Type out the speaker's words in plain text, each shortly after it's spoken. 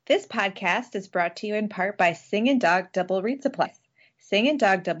This podcast is brought to you in part by Sing & Dog Double Read Supplies. Sing &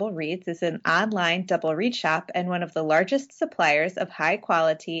 Dog Double Reads is an online double read shop and one of the largest suppliers of high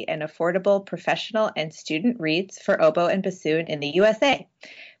quality and affordable professional and student reads for oboe and bassoon in the USA.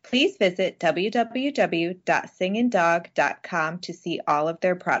 Please visit www.singindog.com to see all of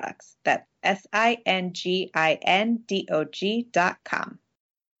their products. That's SINGINDOG.com.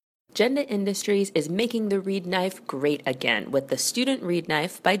 Genda Industries is making the reed knife great again with the Student Reed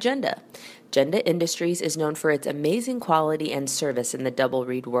Knife by Genda. Genda Industries is known for its amazing quality and service in the double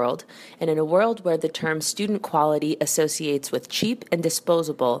reed world, and in a world where the term student quality associates with cheap and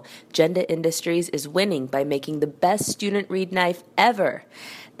disposable, Genda Industries is winning by making the best student reed knife ever.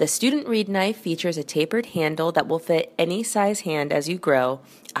 The Student Reed Knife features a tapered handle that will fit any size hand as you grow,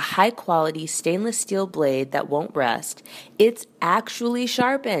 a high-quality stainless steel blade that won't rust. It's actually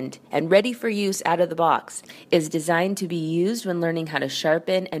sharpened and ready for use out of the box. It's designed to be used when learning how to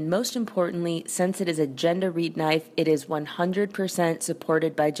sharpen, and most importantly, since it is a Genda reed knife, it is 100%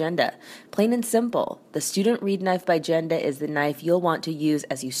 supported by Genda. Plain and simple, the Student Reed Knife by Genda is the knife you'll want to use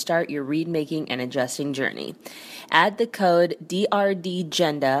as you start your reed making and adjusting journey. Add the code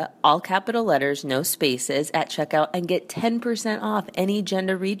DRDGenda, all capital letters, no spaces, at checkout and get 10% off any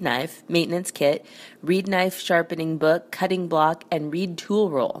Genda reed knife, maintenance kit, reed knife sharpening book, cutting block, and reed tool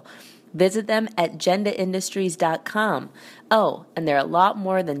roll. Visit them at gendaindustries.com. Oh, and they're a lot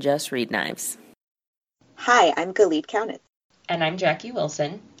more than just reed knives. Hi, I'm Galit Kaunitz. And I'm Jackie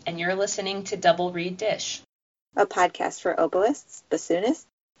Wilson, and you're listening to Double Reed Dish, a podcast for oboists, bassoonists,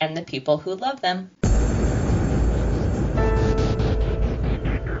 and the people who love them.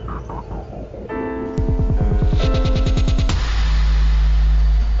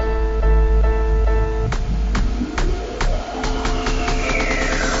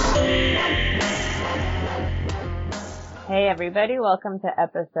 Hey everybody, welcome to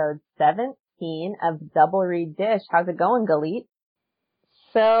episode 17 of Double Reed Dish. How's it going, Galit?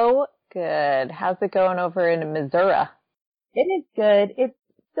 So good. How's it going over in Missouri? It is good. It's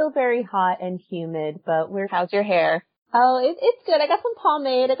still very hot and humid, but How's your hair? Oh, it's good. I got some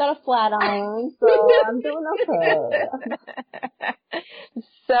pomade. I got a flat iron, so I'm doing okay.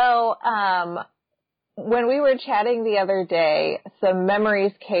 So, when we were chatting the other day, some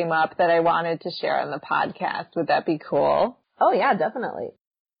memories came up that I wanted to share on the podcast. Would that be cool? Oh yeah, definitely.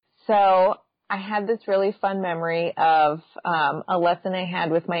 So I had this really fun memory of a lesson I had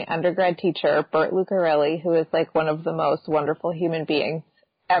with my undergrad teacher, Bert Lucarelli, who is like one of the most wonderful human beings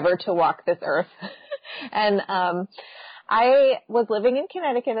ever to walk this earth. And I was living in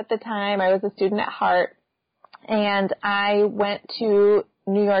Connecticut at the time. I was a student at Hart, and I went to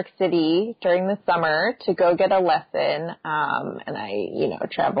New York City during the summer to go get a lesson. And I,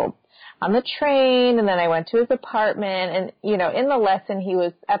 traveled on the train, and then I went to his apartment, and, in the lesson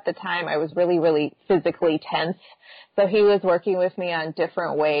at the time, I was really, really physically tense. So he was working with me on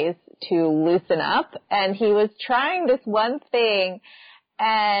different ways to loosen up, and he was trying this one thing,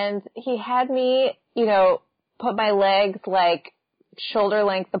 and he had me, put my legs like shoulder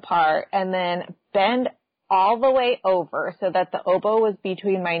length apart and then bend all the way over so that the oboe was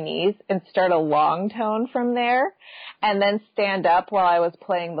between my knees and start a long tone from there, and then stand up while I was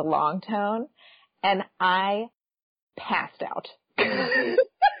playing the long tone, and I passed out.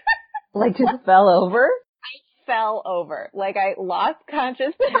 Like just fell over? I fell over. Like I lost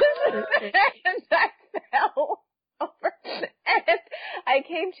consciousness and I fell over. And I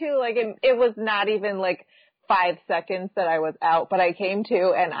came to, like, it was not even like 5 seconds that I was out, but I came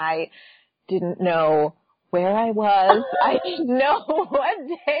to and I didn't know where I was. I didn't know what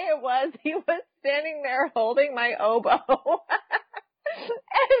day it was. He was standing there holding my oboe. And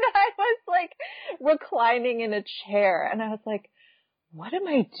I was like reclining in a chair, and I was like, what am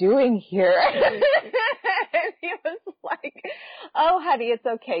I doing here? And he was like, oh, honey, it's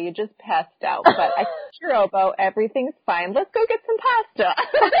okay. You just passed out. But I touched your oboe. Everything's fine. Let's go get some pasta.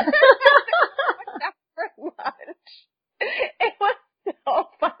 For lunch. It was so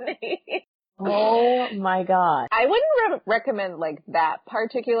funny. Oh my God. I wouldn't recommend like that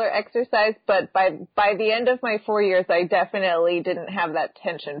particular exercise, but by the end of my 4 years, I definitely didn't have that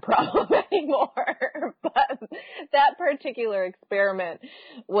tension problem anymore. But that particular experiment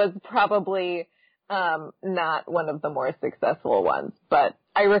was probably not one of the more successful ones, but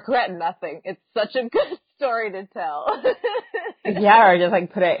I regret nothing. It's such a good story to tell. Yeah, or just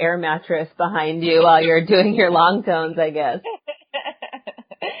like put an air mattress behind you while you're doing your long tones, I guess.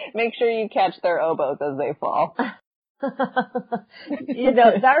 Make sure you catch their oboes as they fall.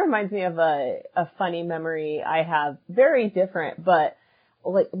 That reminds me of a funny memory I have. Very different, but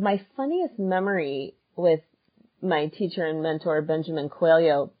like my funniest memory with my teacher and mentor, Benjamin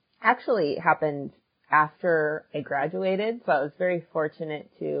Coelho, actually happened after I graduated. So I was very fortunate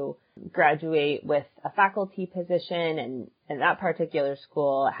to graduate with a faculty position, and that particular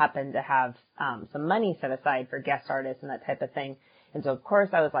school happened to have some money set aside for guest artists and that type of thing. And so of course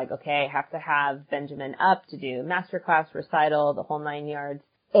I was like, okay, I have to have Benjamin up to do masterclass, recital, the whole 9 yards.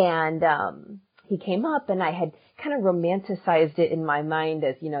 And he came up, and I had kind of romanticized it in my mind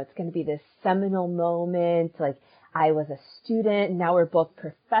as, it's going to be this seminal moment. Like, I was a student, and now we're both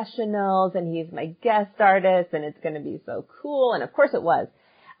professionals, and he's my guest artist, and it's going to be so cool. And of course it was.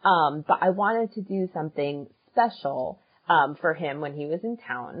 But I wanted to do something special for him when he was in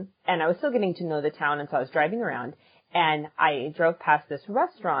town. And I was still getting to know the town, and so I was driving around, and I drove past this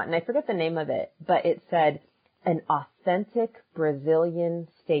restaurant, and I forget the name of it, but it said, an authentic Brazilian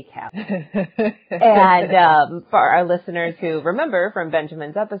steakhouse. And for our listeners who remember from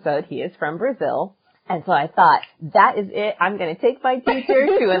Benjamin's episode, he is from Brazil. And so I thought, that is it. I'm going to take my teacher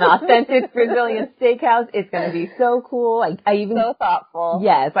to an authentic Brazilian steakhouse. It's going to be so cool. I even So thoughtful.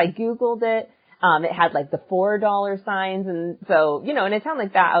 Yes, I Googled it. It had like the $4 signs. And so, in a town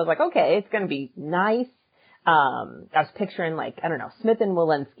like that, I was like, okay, it's going to be nice. I was picturing like, I don't know, Smith &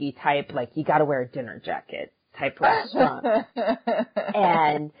 Wollensky type, like you got to wear a dinner jacket type restaurant.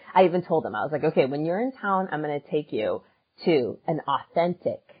 And I even told him, I was like, okay, when you're in town, I'm going to take you to an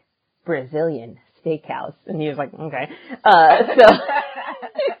authentic Brazilian steakhouse. And he was like, okay.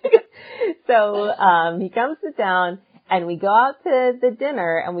 So he comes to town, and we go out to the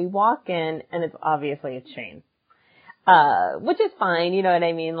dinner, and we walk in, and it's obviously a chain. Which is fine, you know what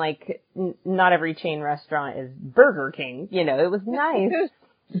I mean? Like, not every chain restaurant is Burger King, it was nice.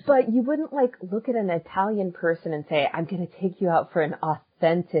 But you wouldn't like look at an Italian person and say, I'm going to take you out for an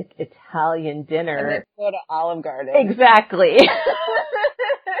authentic Italian dinner. And then go to Olive Garden. Exactly.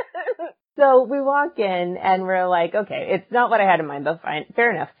 So we walk in, and we're like, okay, it's not what I had in mind, but fine,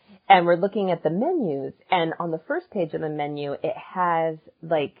 fair enough. And we're looking at the menus, and on the first page of the menu, it has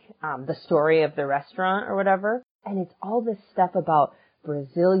like the story of the restaurant or whatever. And it's all this stuff about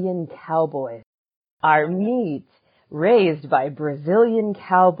Brazilian cowboys. Our meat raised by Brazilian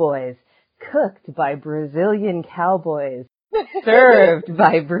cowboys, cooked by Brazilian cowboys, served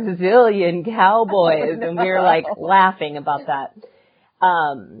by Brazilian cowboys. And we were like laughing about that.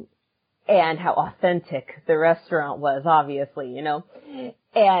 And how authentic the restaurant was, obviously,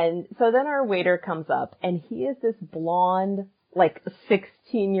 And so then our waiter comes up, and he is this blonde, like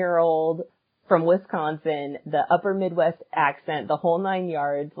 16-year-old from Wisconsin, the upper Midwest accent, the whole 9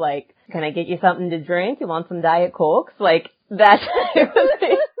 yards, like, can I get you something to drink? You want some Diet Cokes? Like, that type of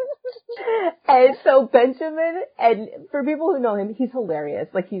thing. And so Benjamin, and for people who know him, he's hilarious.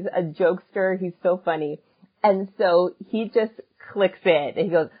 Like, he's a jokester. He's so funny. And so he just clicks in, and he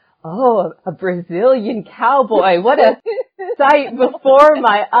goes, oh, a Brazilian cowboy. What a sight before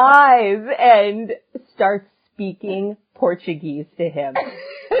my eyes. And starts speaking Portuguese to him.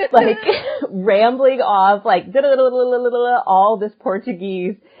 Like, rambling off, like, all this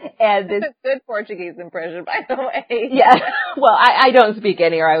Portuguese. And this good Portuguese impression, by the way. Yeah. Well, I don't speak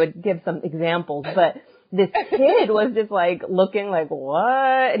any, or I would give some examples, but this kid was just like looking like,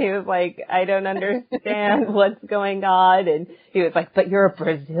 what? And he was like, I don't understand what's going on. And he was like, but you're a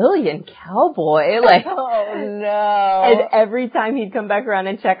Brazilian cowboy. Like, oh no. And every time he'd come back around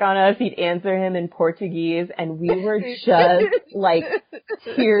and check on us, he'd answer him in Portuguese. And we were just like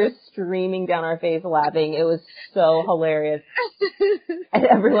tears streaming down our face laughing. It was so hilarious. And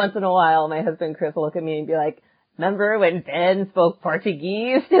every once in a while, my husband Chris will look at me and be like, remember when Ben spoke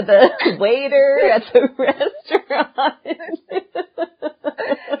Portuguese to the waiter at the restaurant?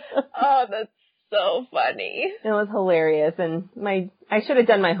 Oh, that's so funny. It was hilarious, and I should have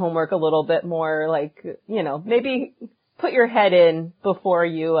done my homework a little bit more, like, maybe put your head in before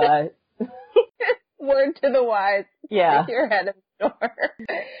you, Word to the wise. Yeah. Stick your head in the door.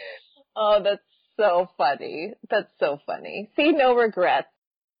 Oh, that's so funny. That's so funny. See, no regrets.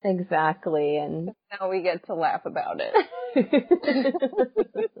 Exactly, and now we get to laugh about it.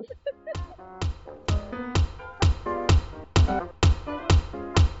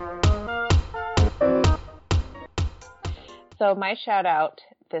 So my shout out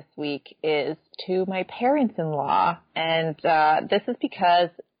this week is to my parents-in-law, and this is because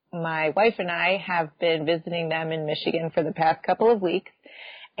my wife and I have been visiting them in Michigan for the past couple of weeks,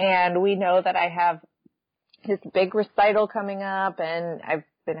 and we know that I have this big recital coming up, and I've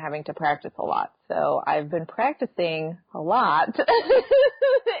been having to practice a lot. So I've been practicing a lot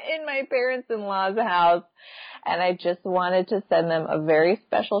in my parents-in-law's house, and I just wanted to send them a very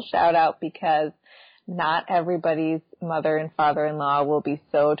special shout out because not everybody's mother and father-in-law will be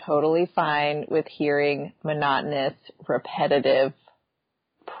so totally fine with hearing monotonous, repetitive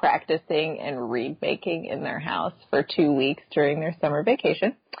practicing and reed making in their house for 2 weeks during their summer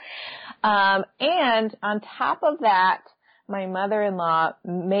vacation. And on top of that, my mother-in-law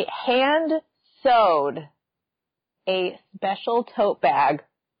hand sewed a special tote bag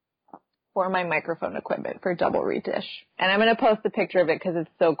for my microphone equipment for Double Reed Dish. And I'm going to post a picture of it because it's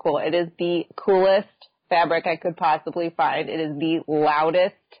so cool. It is the coolest fabric I could possibly find. It is the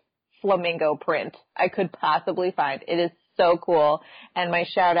loudest flamingo print I could possibly find. It is so cool. And my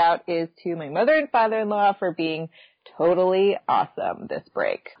shout out is to my mother and father-in-law for being totally awesome this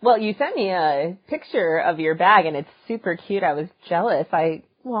break. Well, you sent me a picture of your bag and it's super cute. I was jealous. I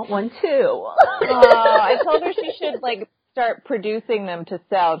want one too. I told her she should like start producing them to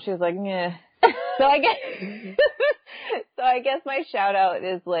sell. She was like, yeah. So I guess my shout out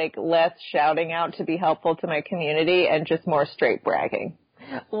is like less shouting out to be helpful to my community and just more straight bragging.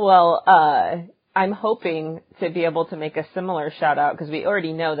 Well, I'm hoping to be able to make a similar shout out because we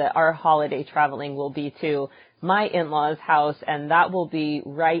already know that our holiday traveling will be to my in-laws' house, and that will be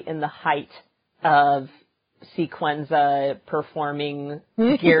right in the height of Sequenza performing,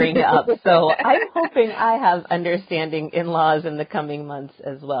 gearing up. So I'm hoping I have understanding in-laws in the coming months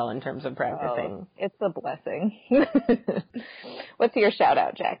as well in terms of practicing. Oh, it's a blessing. What's your shout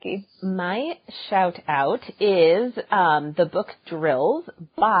out, Jackie? My shout out is the book Drills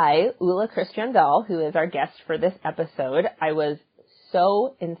by Ula Christian-Dahl, who is our guest for this episode. I was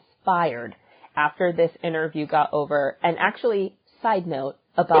so inspired after this interview got over. And actually, side note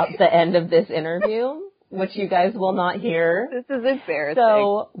about the end of this interview, which you guys will not hear. This is embarrassing.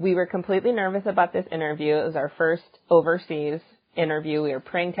 So we were completely nervous about this interview. It was our first overseas interview. We were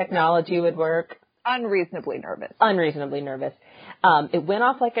praying technology would work. Unreasonably nervous. It went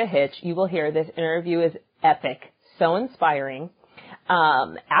off like a hitch. You will hear this interview is epic. So inspiring.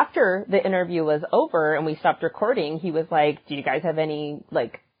 After the interview was over and we stopped recording, he was like, do you guys have any,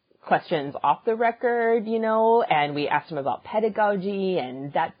 questions off the record, and we asked him about pedagogy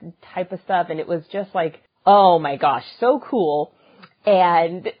and that type of stuff, and it was just like, oh my gosh, so cool.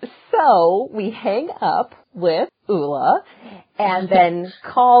 And so we hang up with Ula and then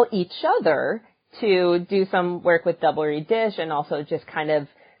call each other to do some work with Double Reed Dish and also just kind of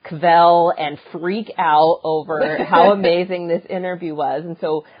kvel and freak out over how amazing this interview was. And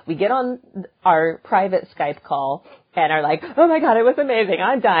so we get on our private Skype call and are like, oh my God, it was amazing.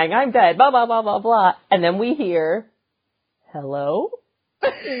 I'm dying. I'm dead. Blah, blah, blah, blah, blah. And then we hear, hello?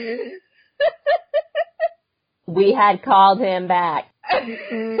 We had called him back.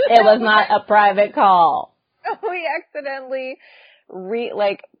 It was not a private call. We accidentally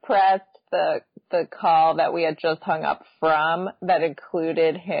pressed the call that we had just hung up from that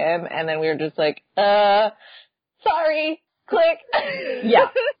included him, and then we were just like, sorry, click. Yeah.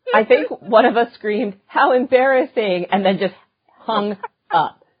 I think one of us screamed, how embarrassing, and then just hung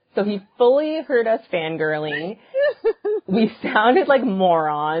up. So he fully heard us fangirling. We sounded like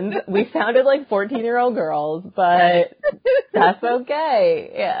morons. We sounded like 14-year-old girls, but that's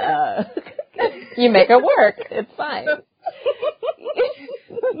okay. Yeah. You make it work. It's fine.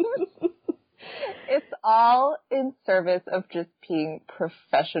 It's all in service of just being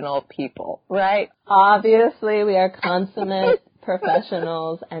professional people, right? Obviously, we are consummate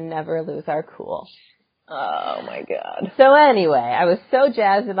professionals and never lose our cool. Oh, my God. So anyway, I was so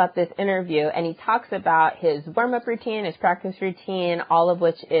jazzed about this interview, and he talks about his warm-up routine, his practice routine, all of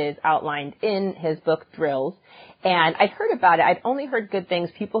which is outlined in his book, Drills. And I'd heard about it. I'd only heard good things.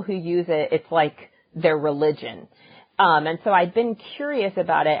 People who use it, it's like their religion. And so I'd been curious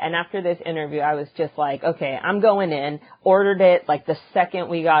about it, and after this interview, I was just like, okay, I'm going in, ordered it like the second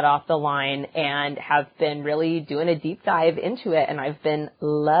we got off the line, and have been really doing a deep dive into it, and I've been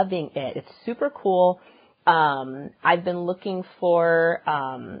loving it. It's super cool. I've been looking for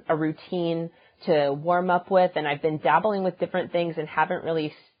a routine to warm up with, and I've been dabbling with different things and haven't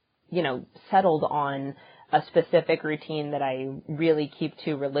really, settled on a specific routine that I really keep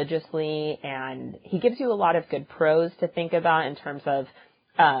to religiously. And he gives you a lot of good pros to think about in terms of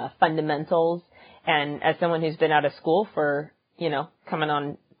fundamentals. And as someone who's been out of school for, coming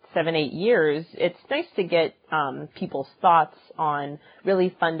on 7-8 years, it's nice to get people's thoughts on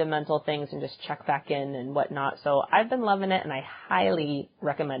really fundamental things and just check back in and whatnot. So I've been loving it, and I highly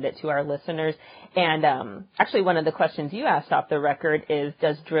recommend it to our listeners. And actually, one of the questions you asked off the record is,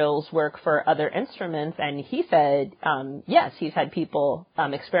 does Drills work for other instruments? And he said, yes, he's had people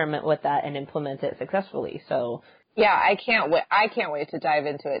experiment with that and implement it successfully. So yeah, I can't wait to dive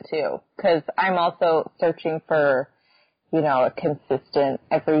into it too, because I'm also searching for a consistent,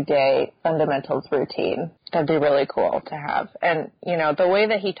 everyday fundamentals routine. That'd be really cool to have. And, the way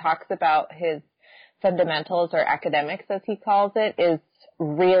that he talks about his fundamentals, or academics as he calls it, is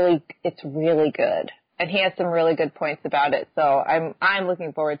really good. And he has some really good points about it. So I'm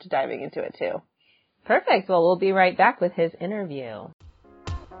looking forward to diving into it too. Perfect. Well, we'll be right back with his interview.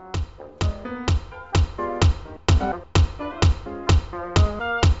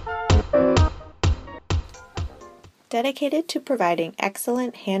 Dedicated to providing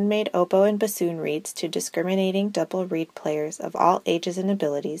excellent handmade oboe and bassoon reeds to discriminating double reed players of all ages and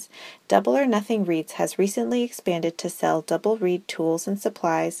abilities, Double or Nothing Reeds has recently expanded to sell double reed tools and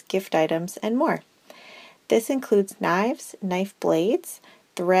supplies, gift items, and more. This includes knives, knife blades,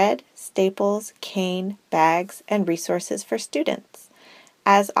 thread, staples, cane, bags, and resources for students.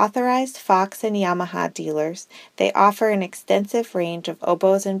 As authorized Fox and Yamaha dealers, they offer an extensive range of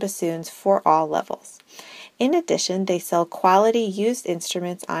oboes and bassoons for all levels. In addition, they sell quality used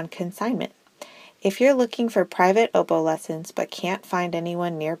instruments on consignment. If you're looking for private oboe lessons but can't find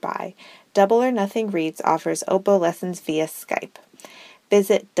anyone nearby, Double or Nothing Reeds offers oboe lessons via Skype.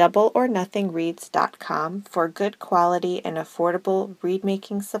 Visit doubleornothingreeds.com for good quality and affordable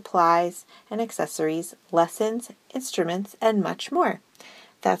reed-making supplies and accessories, lessons, instruments, and much more.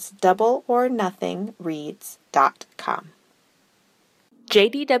 That's doubleornothingreeds.com.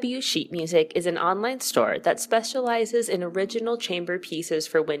 JDW Sheet Music is an online store that specializes in original chamber pieces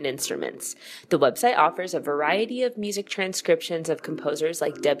for wind instruments. The website offers a variety of music transcriptions of composers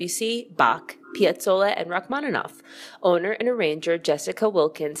like Debussy, Bach, Piazzolla, and Rachmaninoff. Owner and arranger Jessica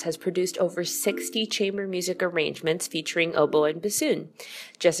Wilkins has produced over 60 chamber music arrangements featuring oboe and bassoon.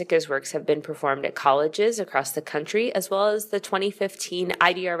 Jessica's works have been performed at colleges across the country, as well as the 2015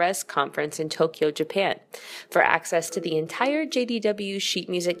 IDRS conference in Tokyo, Japan. For access to the entire JDW Sheet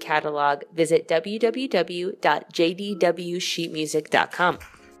Music catalog, visit www.jdwsheetmusic.com.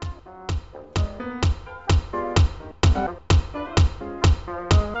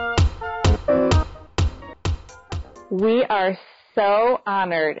 We are so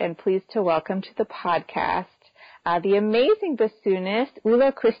honored and pleased to welcome to the podcast the amazing bassoonist,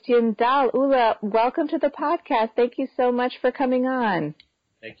 Ulla Christian Dahl. Ulla, welcome to the podcast. Thank you so much for coming on.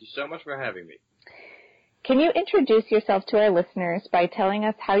 Thank you so much for having me. Can you introduce yourself to our listeners by telling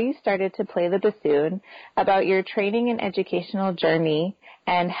us how you started to play the bassoon, about your training and educational journey,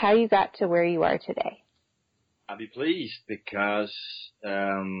 and how you got to where you are today? I'll be pleased because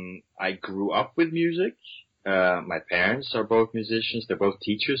I grew up with music. My parents are both musicians. They're both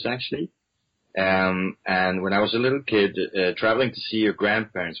teachers, actually. And when I was a little kid, traveling to see your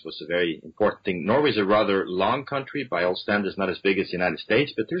grandparents was a very important thing. Norway's a rather long country. By all standards, not as big as the United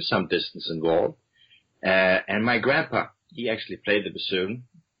States, but there's some distance involved. And my grandpa, he actually played the bassoon.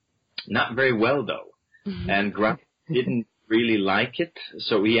 Not very well, though. Mm-hmm. And grandpa didn't really like it,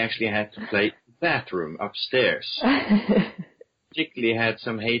 so he actually had to play in the bathroom upstairs. Particularly had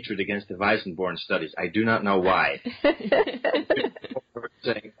some hatred against the Weissenborn studies. I do not know why.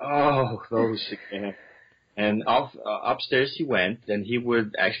 Saying, oh, those again. And upstairs he went, and he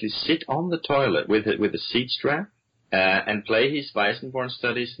would actually sit on the toilet with a seat strap and play his Weissenborn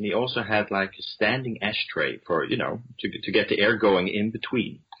studies. And he also had like a standing ashtray for, to get the air going in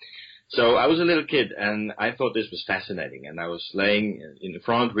between. So I was a little kid, and I thought this was fascinating. And I was laying in the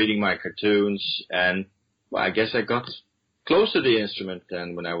front reading my cartoons, and well, I guess I got close to the instrument.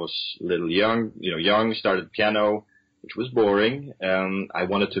 And when I was a little young, started piano, which was boring. I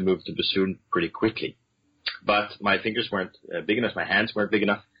wanted to move to bassoon pretty quickly. But my fingers weren't big enough, my hands weren't big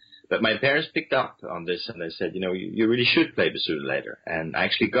enough. But my parents picked up on this, and they said, you really should play bassoon later. And I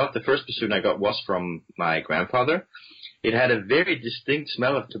actually the first bassoon I got was from my grandfather. It had a very distinct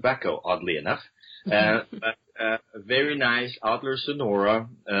smell of tobacco, oddly enough. But a very nice Adler Sonora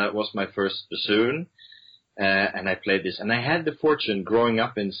was my first bassoon. And I played this. And I had the fortune growing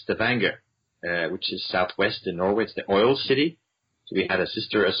up in Stavanger, which is southwest in Norway. It's the oil city. So we had a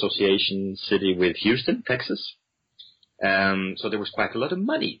sister association city with Houston, Texas. So there was quite a lot of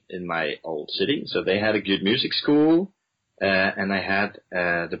money in my old city. So they had a good music school. And I had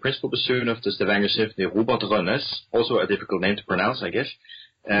the principal bassoon of the Stavanger Symphony, Robert Rønnes, also a difficult name to pronounce, I guess.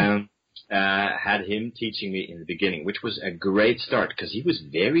 Had him teaching me in the beginning, which was a great start because he was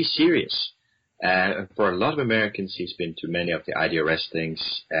very serious. For a lot of Americans, he's been to many of the IDRS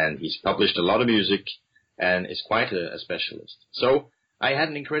things, and he's published a lot of music, and is quite a specialist. So I had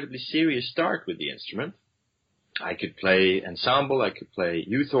an incredibly serious start with the instrument. I could play ensemble, I could play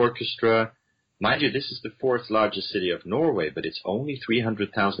youth orchestra. Mind you, this is the fourth largest city of Norway, but it's only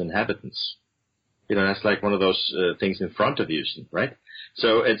 300,000 inhabitants. That's like one of those things in front of Houston, right?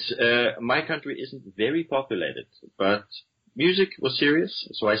 So it's my country isn't very populated, but music was serious,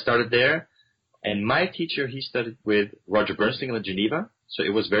 so I started there. And my teacher, he studied with Roger Bernstein in Geneva, so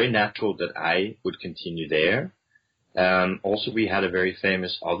it was very natural that I would continue there. Also, we had a very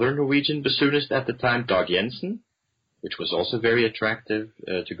famous other Norwegian bassoonist at the time, Dag Jensen, which was also very attractive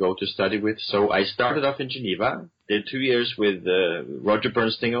to go to study with. So I started off in Geneva, did 2 years with Roger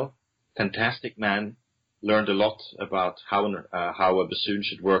Bernstingel, fantastic man, learned a lot about how a bassoon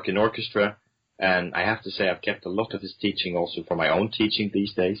should work in orchestra. And I have to say I've kept a lot of his teaching also for my own teaching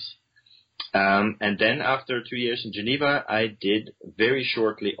these days. And then after 2 years in Geneva, I did very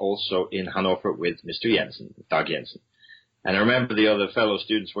shortly also in Hanover with Mr. Jensen, Dag Jensen. And I remember the other fellow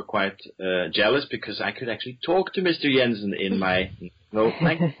students were quite jealous because I could actually talk to Mr. Jensen in my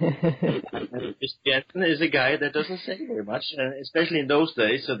language. Mr. Jensen is a guy that doesn't say very much, especially in those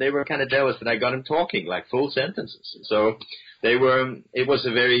days. So they were kind of jealous that I got him talking like full sentences. So it was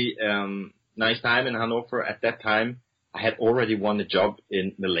a very nice time in Hanover. At that time, I had already won a job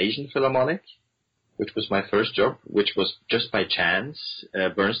in Malaysian Philharmonic, which was my first job, which was just by chance.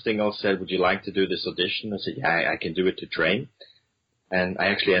 Bernstingel said, would you like to do this audition? I said, yeah, I can do it to train. And I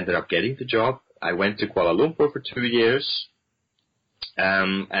actually ended up getting the job. I went to Kuala Lumpur for 2 years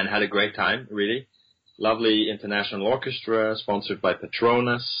and had a great time, really. Lovely international orchestra sponsored by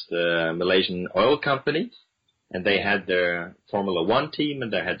Petronas, the Malaysian oil company. And they had their Formula One team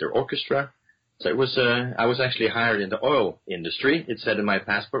and they had their orchestra. So it was, I was actually hired in the oil industry, it said in my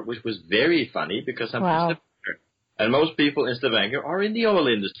passport, which was very funny because I'm from Stavanger. And most people in Stavanger are in the oil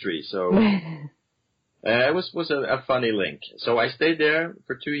industry. So it was a funny link. So I stayed there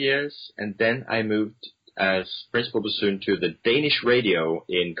for 2 years and then I moved as principal bassoon to the Danish radio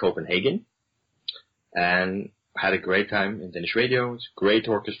in Copenhagen and had a great time in Danish radio. It's a great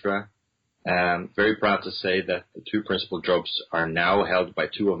orchestra. Very proud to say that the 2 principal jobs are now held by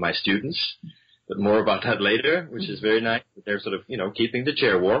 2 of my students. But more about that later, which is very nice. They're sort of, keeping the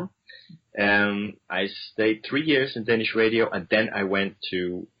chair warm. I stayed 3 years in Danish radio, and then I went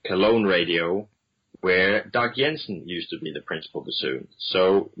to Cologne Radio, where Dag Jensen used to be the principal bassoon.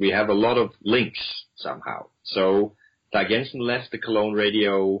 So we have a lot of links somehow. So Dag Jensen left the Cologne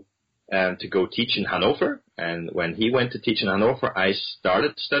Radio to go teach in Hanover. And when he went to teach in Hanover, I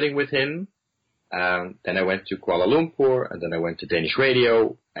started studying with him. Then I went to Kuala Lumpur, and then I went to Danish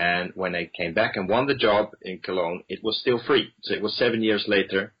Radio. And when I came back and won the job in Cologne, it was still free. So it was 7 years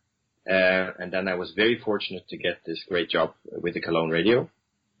later. And then I was very fortunate to get this great job with the Cologne Radio.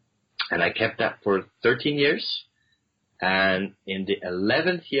 And I kept that for 13 years. And in the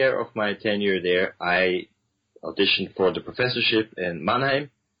 11th year of my tenure there, I auditioned for the professorship in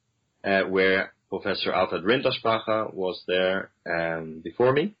Mannheim, where Professor Alfred Rinderspracher was there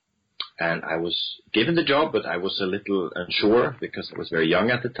before me. And I was given the job, but I was a little unsure because I was very young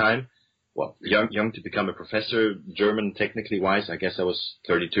at the time. Well, young to become a professor, German technically wise, I guess I was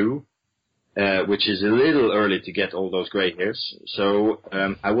 32, which is a little early to get all those gray hairs. So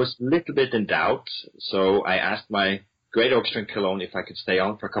I was a little bit in doubt. So I asked my great orchestra in Cologne if I could stay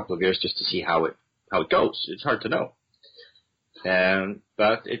on for a couple of years just to see how it goes. It's hard to know.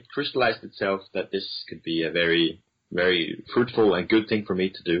 But it crystallized itself that this could be a very, very fruitful and good thing for me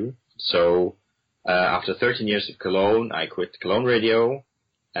to do. So after 13 years of Cologne, I quit Cologne Radio,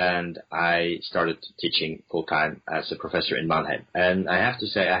 and I started teaching full-time as a professor in Mannheim. And I have to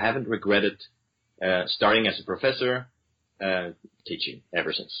say, I haven't regretted starting as a professor teaching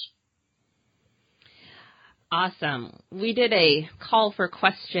ever since. Awesome. We did a call for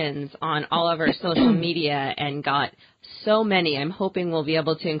questions on all of our social media and got so many. I'm hoping we'll be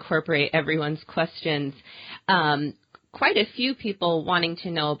able to incorporate everyone's questions. Quite a few people wanting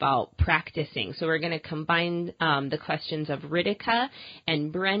to know about practicing. So we're going to combine the questions of Ritika and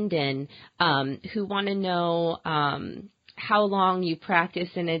Brendan, who want to know how long you practice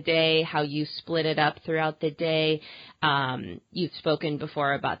in a day, how you split it up throughout the day. You've spoken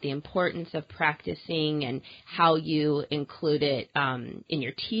before about the importance of practicing and how you include it in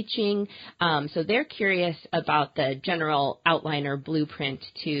your teaching. So they're curious about the general outline or blueprint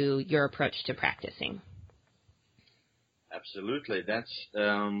to your approach to practicing. Absolutely. That's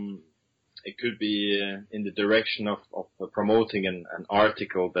it could be in the direction of promoting an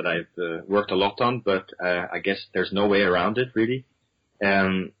article that I've worked a lot on, but I guess there's no way around it, really.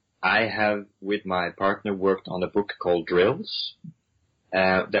 I have, with my partner, worked on a book called Drills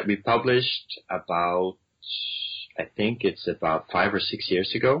that we published about, I think it's about 5 or 6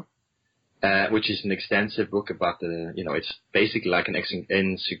 years ago, which is an extensive book about it's basically like an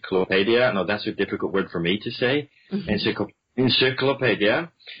encyclopedia. No, that's a difficult word for me to say. Mm-hmm.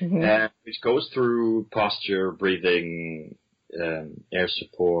 Encyclopedia, which goes through posture, breathing, air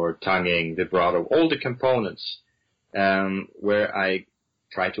support, tonguing, vibrato, all the components, where I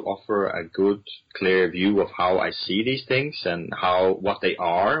try to offer a good, clear view of how I see these things and what they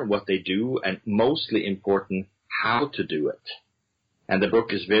are, what they do, and mostly important, how to do it. And the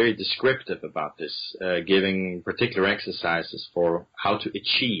book is very descriptive about this, giving particular exercises for how to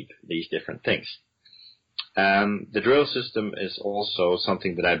achieve these different things. The drill system is also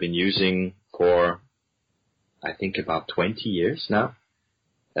something that I've been using for, I think, about 20 years now.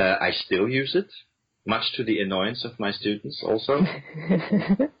 I still use it, much to the annoyance of my students also,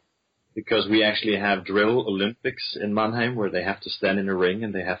 because we actually have drill Olympics in Mannheim where they have to stand in a ring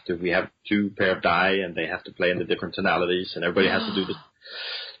and we have 2 pair of die and they have to play in the different tonalities and everybody has to do this,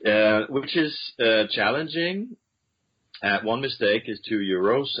 which is challenging. One mistake is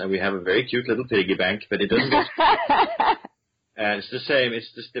 €2 and we have a very cute little piggy bank, but it doesn't go. And it's the same. It's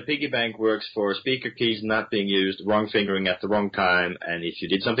just the piggy bank works for speaker keys not being used, wrong fingering at the wrong time, and if you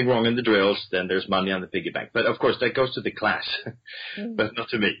did something wrong in the drills, then there's money on the piggy bank. But of course, that goes to the class, but not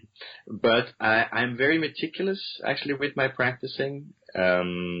to me. But I'm very meticulous, actually, with my practicing,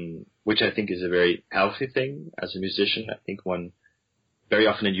 which I think is a very healthy thing as a musician. I think very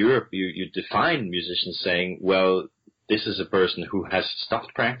often in Europe, you define musicians saying, well, this is a person who has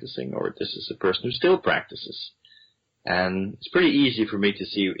stopped practicing, or this is a person who still practices. And it's pretty easy for me to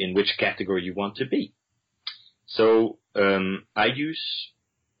see in which category you want to be. So I use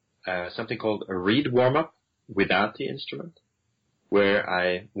something called a reed warm-up without the instrument, where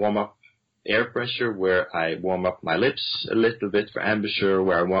I warm up air pressure, where I warm up my lips a little bit for embouchure,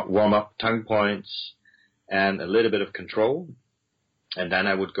 where I warm up tongue points, and a little bit of control. And then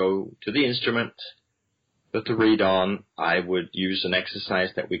I would go to the instrument, put the reed on. I would use an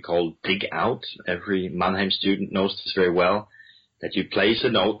exercise that we call dig out. Every Mannheim student knows this very well, that you place a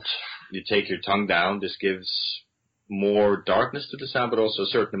note, you take your tongue down. This gives more darkness to the sound, but also a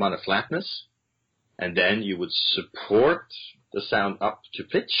certain amount of flatness. And then you would support the sound up to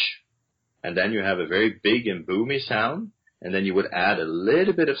pitch. And then you have a very big and boomy sound. And then you would add a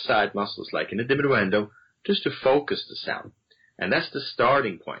little bit of side muscles, like in the diminuendo, just to focus the sound. And that's the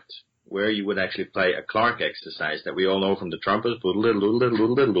starting point, where you would actually play a Clark exercise that we all know from the trumpet,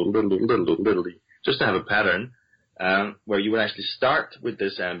 just to have a pattern, where you would actually start with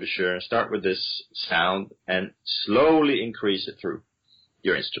this embouchure, start with this sound, and slowly increase it through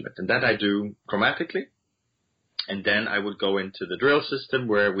your instrument. And that I do chromatically. And then I would go into the drill system,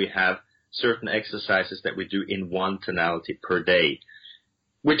 where we have certain exercises that we do in one tonality per day,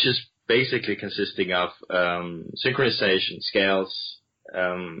 which is basically consisting of synchronization, scales,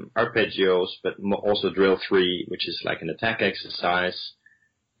 arpeggios, but also drill 3, which is like an attack exercise,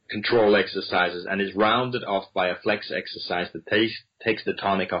 control exercises, and is rounded off by a flex exercise that takes the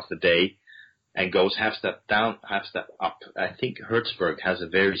tonic of the day and goes half step down, half step up. I think Hertzberg has a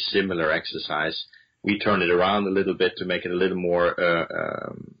very similar exercise. We turn it around a little bit to make it a little more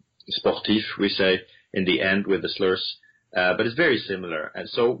sportif, we say, in the end with the slurs, but it's very similar. And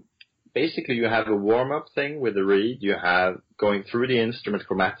so basically, you have a warm-up thing with the reed. You have going through the instrument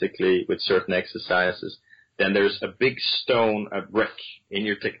chromatically with certain exercises. Then there's a big stone, a brick in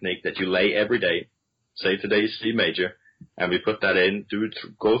your technique that you lay every day. Say today is C major, and we put that in,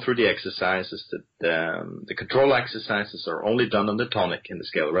 go through the exercises. The control exercises are only done on the tonic in the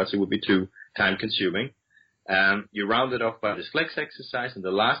scale, or else it would be too time-consuming. You round it off by this flex exercise, and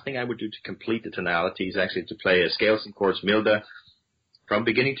the last thing I would do to complete the tonality is actually to play a scales and chords milda, from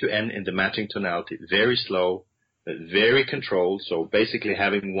beginning to end in the matching tonality, very slow, but very controlled. So basically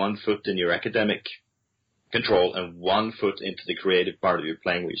having one foot in your academic control and one foot into the creative part of your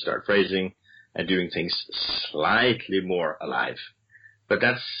playing, where you start phrasing and doing things slightly more alive. But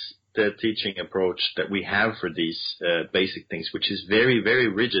that's the teaching approach that we have for these basic things, which is very, very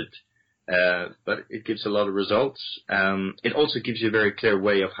rigid, but it gives a lot of results. It also gives you a very clear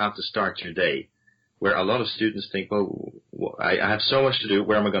way of how to start your day, where a lot of students think, well, I have so much to do,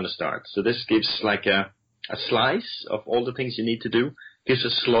 where am I going to start? So this gives like a slice of all the things you need to do, gives a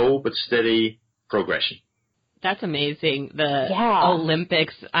slow but steady progression. That's amazing. The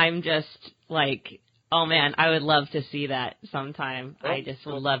Olympics, I'm just like, oh man, I would love to see that sometime. I just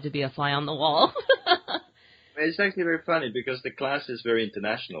would love to be a fly on the wall. It's actually very funny because the class is very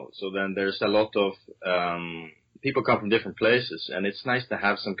international. So then there's a lot of people come from different places, and it's nice to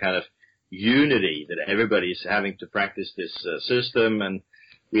have some kind of unity that everybody is having to practice this system. And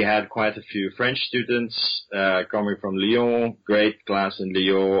we had quite a few French students coming from Lyon, great class in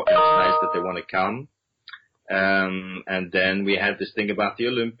Lyon, and it's nice that they want to come. And then we had this thing about the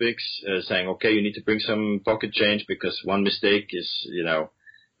Olympics, saying, okay, you need to bring some pocket change because one mistake is,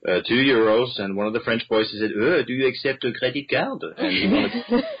 €2. And one of the French boys said, do you accept a credit card? And he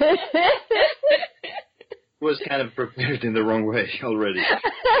was kind of prepared in the wrong way already.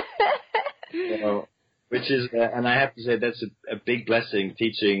 Which is, and I have to say that's a big blessing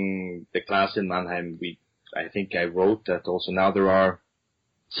teaching the class in Mannheim. I think I wrote that also. Now there are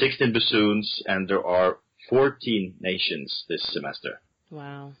 16 bassoons and there are 14 nations this semester.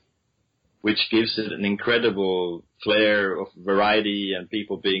 Wow. Which gives it an incredible flair of variety and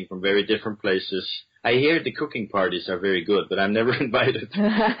people being from very different places. I hear the cooking parties are very good, but I'm never invited.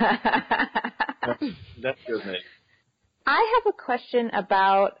 That's good, mate. I have a question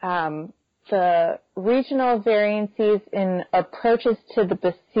about the regional variances in approaches to the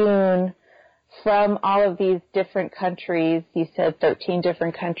bassoon from all of these different countries. You said 13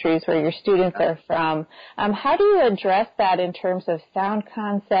 different countries where your students are from. How do you address that in terms of sound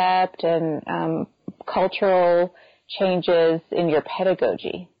concept and cultural changes in your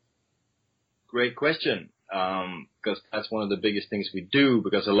pedagogy? Great question, because that's one of the biggest things we do,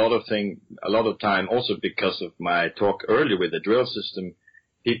 because a lot of time, also because of my talk earlier with the drill system,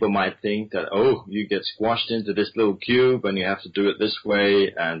 people might think that, oh, you get squashed into this little cube and you have to do it this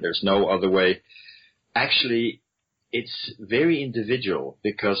way and there's no other way. Actually, it's very individual,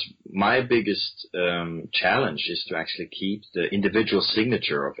 because my biggest challenge is to actually keep the individual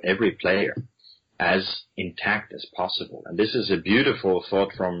signature of every player as intact as possible. And this is a beautiful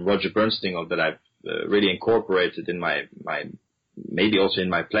thought from Roger Bernstein that I've really incorporated in my maybe also in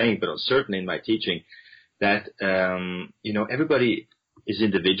my playing, but certainly in my teaching, that, everybody is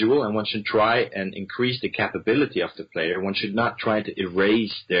individual, and one should try and increase the capability of the player. One should not try to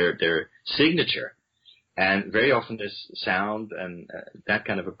erase their signature. And very often this sound and that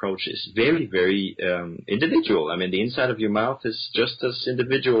kind of approach is very, very individual. I mean, the inside of your mouth is just as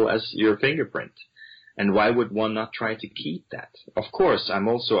individual as your fingerprint. And why would one not try to keep that? Of course, I'm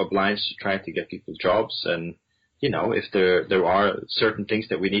also obliged to try to get people jobs. And, if there are certain things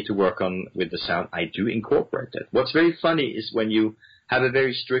that we need to work on with the sound, I do incorporate that. What's very funny is when you have a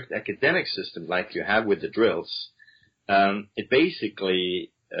very strict academic system like you have with the drills, it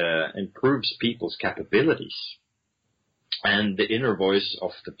basically improves people's capabilities. And the inner voice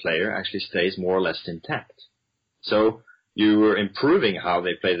of the player actually stays more or less intact. So you are improving how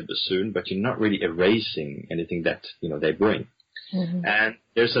they play the bassoon, but you're not really erasing anything that, they bring. Mm-hmm. And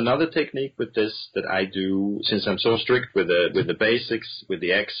there's another technique with this that I do, since I'm so strict with the basics, with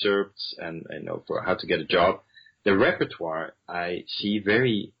the excerpts, and for how to get a job. The repertoire I see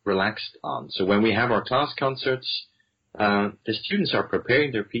very relaxed on. So when we have our class concerts, the students are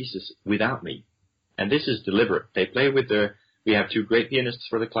preparing their pieces without me. And this is deliberate. They play we have two great pianists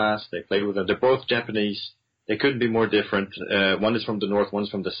for the class. They play with them. They're both Japanese. They couldn't be more different. One is from the north, one's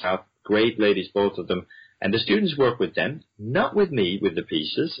from the south. Great ladies, both of them. And the students work with them, not with me, with the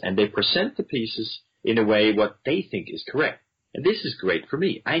pieces, and they present the pieces in a way what they think is correct. And this is great for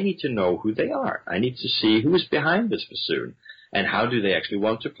me. I need to know who they are. I need to see who is behind this bassoon and how do they actually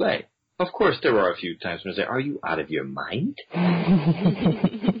want to play. Of course, there are a few times when I say, are you out of your mind?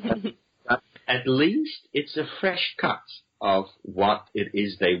 At least it's a fresh cut of what it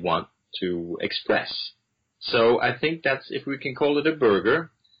is they want to express. So I think that's, if we can call it a burger,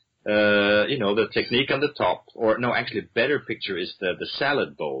 the technique on the top, or no, actually better picture is the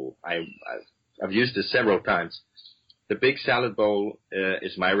salad bowl. I've used this several times. The big salad bowl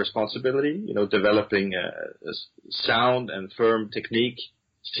is my responsibility, developing a sound and firm technique,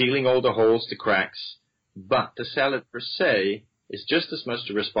 sealing all the holes, the cracks. But the salad per se is just as much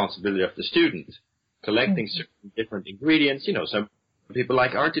the responsibility of the student, collecting certain different ingredients. Some people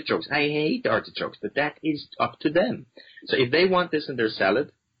like artichokes. I hate artichokes, but that is up to them. So if they want this in their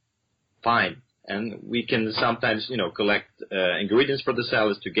salad, fine. And we can sometimes, collect ingredients for the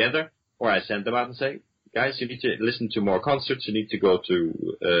salads together, or I send them out and say, guys, you need to listen to more concerts, you need to go to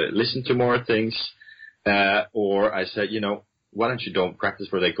listen to more things. Or I said, why don't practice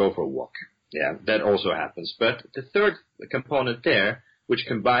where they go for a walk? Yeah, that also happens. But the third component there, which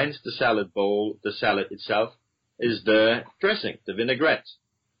combines the salad bowl, the salad itself, is the dressing, the vinaigrette.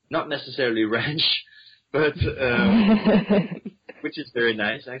 Not necessarily ranch, but which is very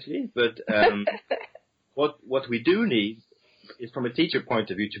nice actually. But what we do need is, from a teacher point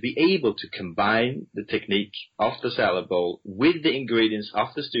of view, to be able to combine the technique of the salad bowl with the ingredients of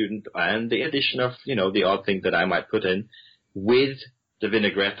the student and the addition of, the odd thing that I might put in with the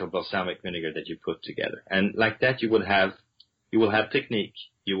vinaigrette or balsamic vinegar that you put together. And like that, you will have technique,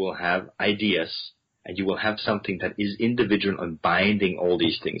 you will have ideas, and you will have something that is individual and binding all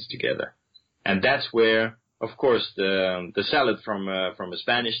these things together. And that's where, of course, the salad from a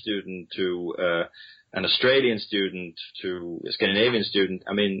Spanish student to an Australian student to a Scandinavian student,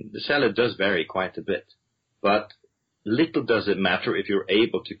 the salad does vary quite a bit. But little does it matter if you're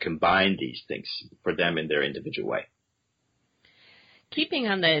able to combine these things for them in their individual way. Keeping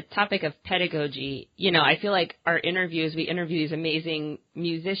on the topic of pedagogy, I feel like we interview these amazing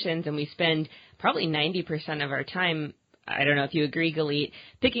musicians and we spend probably 90% of our time, I don't know if you agree, Galit,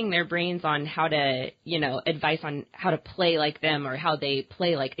 picking their brains on how to, advice on how to play like them or how they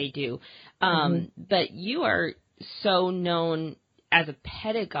play like they do. But you are so known as a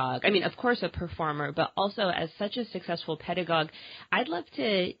pedagogue. I mean, of course, a performer, but also as such a successful pedagogue. I'd love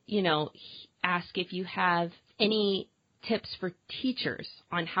to, ask if you have any tips for teachers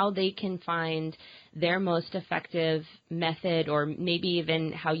on how they can find their most effective method, or maybe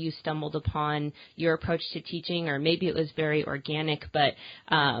even how you stumbled upon your approach to teaching, or maybe it was very organic, but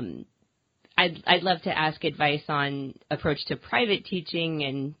I'd love to ask advice on approach to private teaching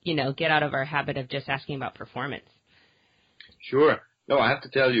and, get out of our habit of just asking about performance. Sure. No, I have to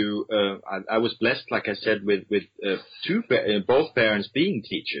tell you, I was blessed, like I said, with both parents being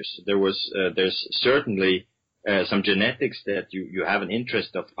teachers. There's certainly some genetics that you have an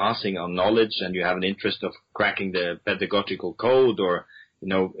interest of passing on knowledge, and you have an interest of cracking the pedagogical code, or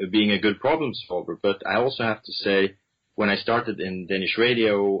being a good problem solver. But I also have to say, when I started in Danish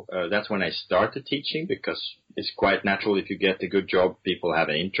radio, that's when I started teaching, because it's quite natural if you get a good job, people have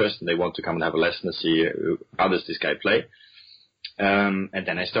an interest and they want to come and have a lesson and see how does this guy play. And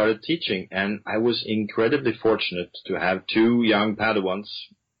then I started teaching, and I was incredibly fortunate to have two young Padawans.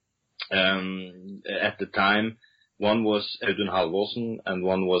 At the time, one was Audun Halvorsen and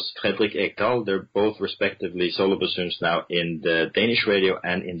one was Fredrik Ekdal. They're both respectively solo bassoons now in the Danish radio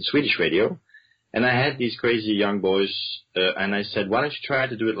and in the Swedish radio. And I had these crazy young boys, and I said, why don't you try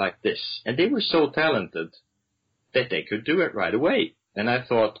to do it like this? And they were so talented that they could do it right away. And I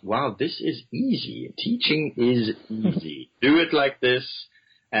thought, wow, this is easy. Teaching is easy. Do it like this.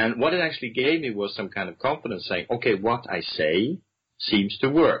 And what it actually gave me was some kind of confidence, saying, okay, what I say seems to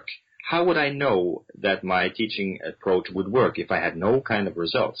work. How would I know that my teaching approach would work if I had no kind of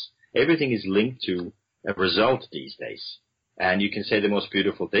results? Everything is linked to a result these days. And you can say the most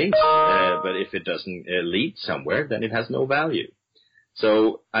beautiful things, but if it doesn't lead somewhere, then it has no value.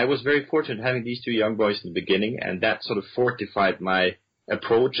 So I was very fortunate having these two young boys in the beginning, and that sort of fortified my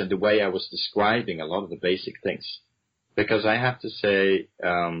approach and the way I was describing a lot of the basic things. Because I have to say,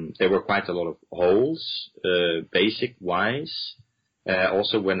 there were quite a lot of holes, basic-wise.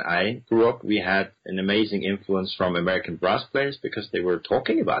 Also, when I grew up, we had an amazing influence from American brass players because they were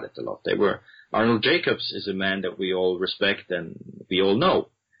talking about it a lot. Arnold Jacobs is a man that we all respect and we all know.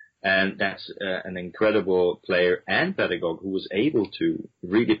 And that's an incredible player and pedagogue who was able to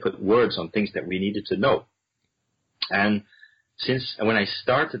really put words on things that we needed to know. And when I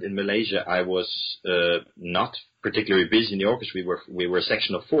started in Malaysia, I was not particularly busy in the orchestra. We were a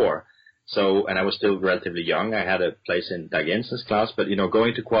section of 4. So, and I was still relatively young. I had a place in Dag Jensen's class, but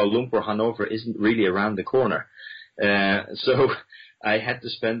going to Kuala Lumpur, Hanover isn't really around the corner. So I had to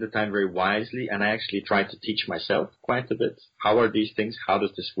spend the time very wisely, and I actually tried to teach myself quite a bit. How are these things? How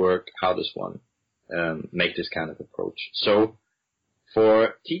does this work? How does one make this kind of approach? So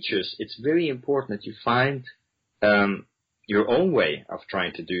for teachers, it's very important that you find your own way of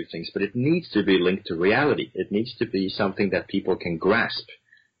trying to do things, but it needs to be linked to reality. It needs to be something that people can grasp.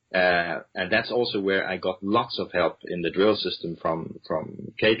 And that's also where I got lots of help in the drill system from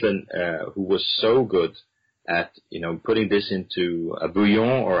Caitlin, who was so good at, putting this into a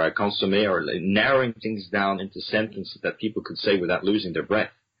bouillon or a consommé, or narrowing things down into sentences that people could say without losing their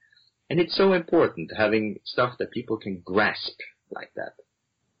breath. And it's so important having stuff that people can grasp like that.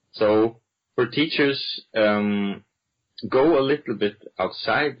 So for teachers, go a little bit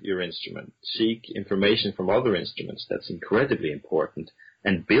outside your instrument, seek information from other instruments. That's incredibly important.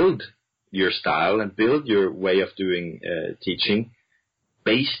 And build your style and build your way of doing teaching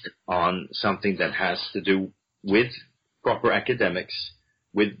based on something that has to do with proper academics,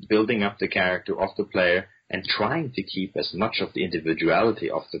 with building up the character of the player, and trying to keep as much of the individuality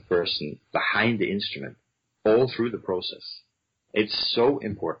of the person behind the instrument all through the process. It's so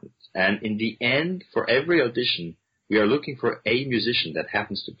important. And in the end, for every audition, we are looking for a musician that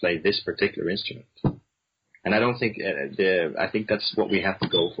happens to play this particular instrument. And I don't think, I think that's what we have to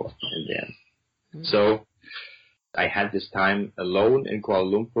go for in the end. Mm-hmm. So I had this time alone in Kuala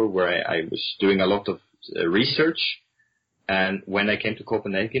Lumpur where I was doing a lot of research. And when I came to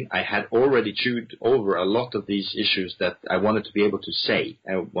Copenhagen, I had already chewed over a lot of these issues that I wanted to be able to say.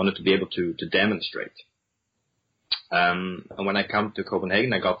 I wanted to be able to demonstrate. And when I come to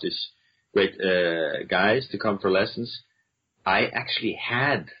Copenhagen, I got these great guys to come for lessons. I actually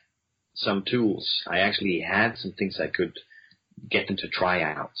had some tools. I actually had some things I could get them to try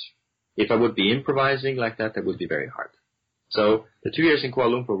out. If I would be improvising like that, that would be very hard. So the 2 years in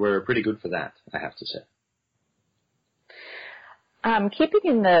Kuala Lumpur were pretty good for that, I have to say. Keeping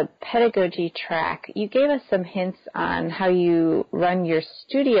in the pedagogy track, you gave us some hints on how you run your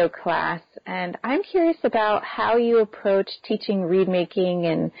studio class And I'm curious about how you approach teaching reed making,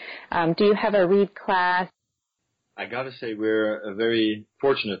 and do you have a reed class? I gotta say we're very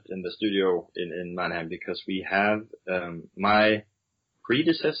fortunate in the studio in Mannheim, because we have my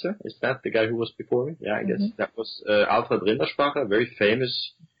predecessor. Is that the guy who was before me? Yeah, I guess that was Alfred Rinderspacher, a very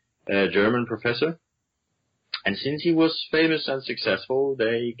famous German professor. And since he was famous and successful,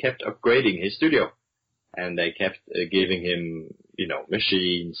 they kept upgrading his studio. And they kept giving him,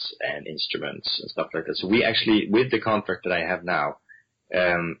 machines and instruments and stuff like that. So we actually, with the contract that I have now,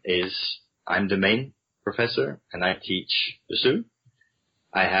 I'm the main professor and I teach bassoon.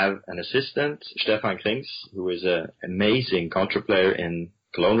 I have an assistant, Stefan Krings, who is an amazing contra player in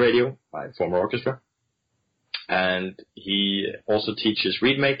Cologne Radio, my former orchestra. And he also teaches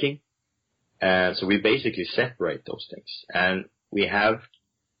reed making. So we basically separate those things. And we have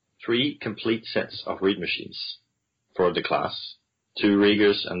 3 complete sets of reed machines for the class, 2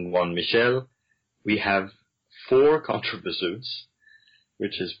 Riegers and 1 Michel. We have 4 contrabassoons,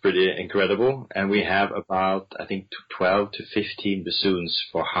 which is pretty incredible, and we have about, I think, 12 to 15 bassoons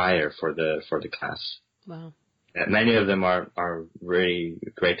for hire for the class. Wow. Many of them are really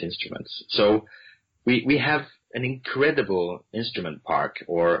great instruments. So we have an incredible instrument park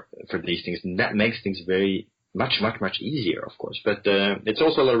for these things, and that makes things very much easier, of course. But it's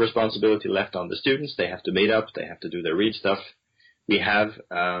also a lot of responsibility left on the students. They have to meet up. They have to do their reed stuff. We have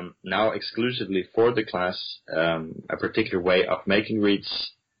now exclusively for the class a particular way of making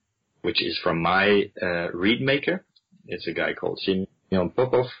reeds, which is from my reed maker. It's a guy called Simeon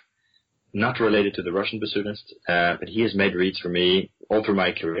Popov, not related to the Russian bassoonist, but he has made reeds for me all through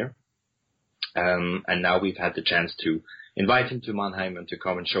my career. And now we've had the chance to invite him to Mannheim and to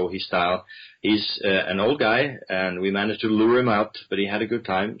come and show his style. He's an old guy, and we managed to lure him out, but he had a good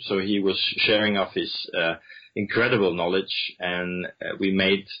time. So he was sharing off his incredible knowledge, and we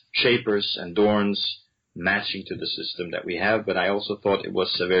made shapers and dorns matching to the system that we have. But I also thought it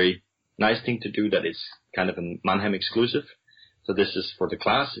was a very nice thing to do, that it's kind of a Mannheim exclusive. So this is for the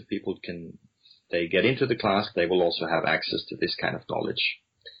class. If people they get into the class, they will also have access to this kind of knowledge,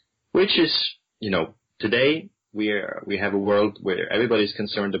 which is, today we have a world where everybody's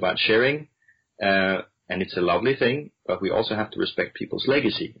concerned about sharing, and it's a lovely thing, but we also have to respect people's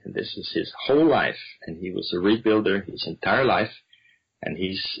legacy. And this is his whole life, and he was a reed builder his entire life, and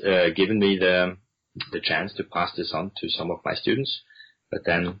he's given me the chance to pass this on to some of my students. But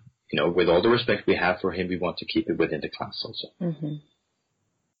then, with all the respect we have for him, we want to keep it within the class also. Mm-hmm.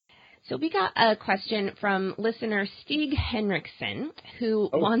 So we got a question from listener Stig Henriksen,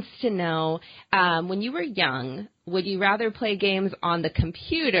 who wants to know, when you were young, would you rather play games on the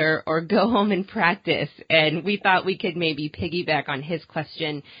computer or go home and practice? And we thought we could maybe piggyback on his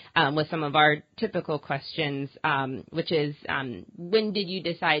question with some of our typical questions, which is, when did you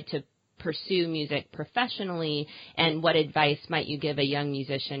decide to pursue music professionally, and what advice might you give a young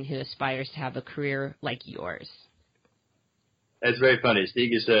musician who aspires to have a career like yours? It's very funny.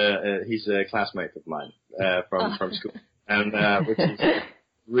 Stig is he's a classmate of mine from school, and which is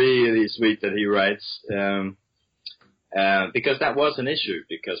really sweet that he writes, because that was an issue,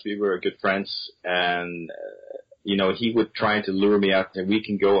 because we were good friends, and he would try to lure me out, and we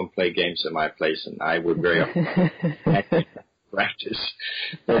can go and play games at my place, and I would very often practice.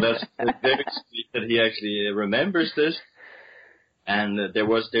 So that's very sweet that he actually remembers this, and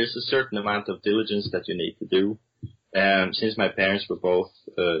there's a certain amount of diligence that you need to do. Since my parents were both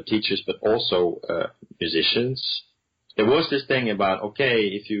teachers but also musicians, there was this thing about, okay,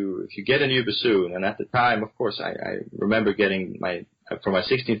 if you get a new bassoon, and at the time, of course, I remember getting for my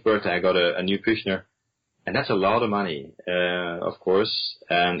 16th birthday, I got a new Küchner, and that's a lot of money, of course,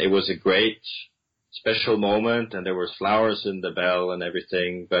 and it was a great special moment, and there was flowers in the bell and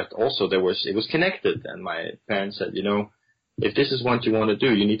everything, but also it was connected, and my parents said, if this is what you want to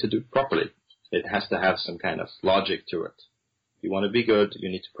do, you need to do it properly. It has to have some kind of logic to it. If you want to be good, you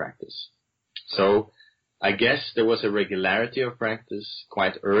need to practice. So I guess there was a regularity of practice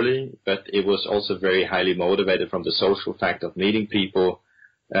quite early, but it was also very highly motivated from the social fact of meeting people,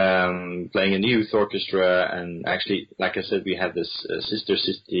 playing in the youth orchestra, and actually, like I said, we had this sister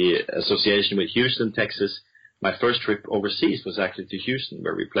city association with Houston, Texas. My first trip overseas was actually to Houston,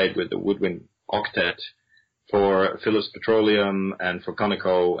 where we played with the Woodwind Octet for Phillips Petroleum and for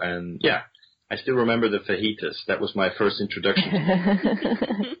Conoco, and yeah. I still remember the fajitas. That was my first introduction.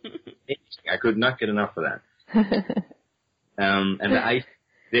 I could not get enough of that. And the ice,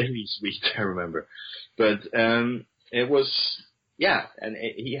 very sweet, I remember. But it was, and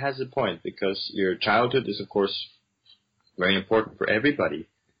he has a point, because your childhood is, of course, very important for everybody.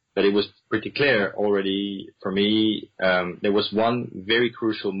 But it was pretty clear already for me. There was one very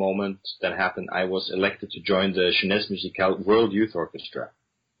crucial moment that happened. I was elected to join the Jeunesse Musicale World Youth Orchestra.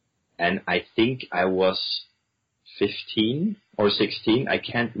 And I think I was 15 or 16. I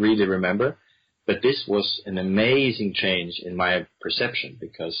can't really remember. But this was an amazing change in my perception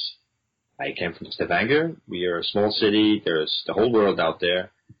because I came from Stavanger. We are a small city. There's the whole world out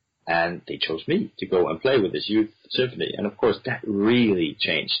there. And they chose me to go and play with this youth symphony. And, of course, that really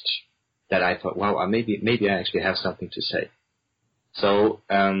changed. That I thought, wow, maybe I actually have something to say. So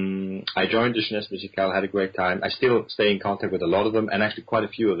I joined the Jeunesse Musicale, had a great time. I still stay in contact with a lot of them, and actually quite a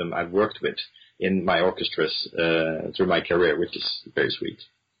few of them I've worked with in my orchestras through my career, which is very sweet.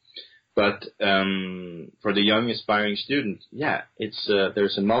 But for the young, aspiring student, yeah,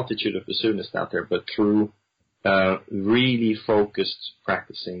 there's a multitude of bassoonists out there, but through really focused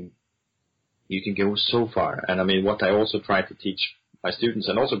practicing, you can go so far. And I mean, what I also try to teach my students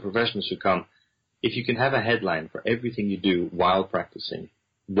and also professionals who come, if you can have a headline for everything you do while practicing,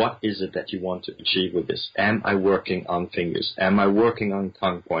 what is it that you want to achieve with this? Am I working on fingers? Am I working on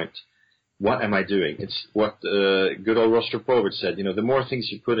tongue point? What am I doing? It's what good old Rostropovich said, the more things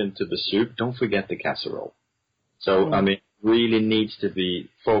you put into the soup, don't forget the casserole. So, I mean, really needs to be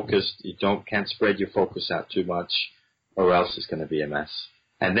focused. You can't spread your focus out too much, or else it's going to be a mess.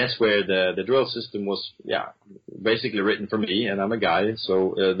 And that's where the drill system was, basically written for me, and I'm a guy,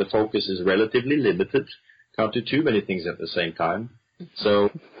 so the focus is relatively limited. Can't do too many things at the same time.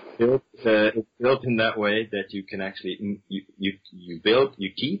 So it's built in that way that you can actually, you build,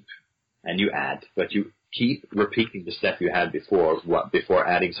 you keep, and you add, but you keep repeating the step you had before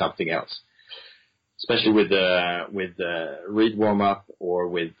adding something else. Especially with the reed warm up or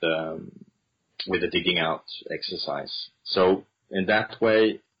with the digging out exercise. So in that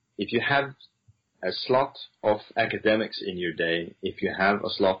way, if you have a slot of academics in your day, if you have a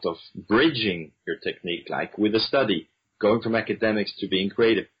slot of bridging your technique, like with a study, going from academics to being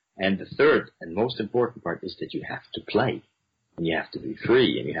creative, and the third and most important part is that you have to play, and you have to be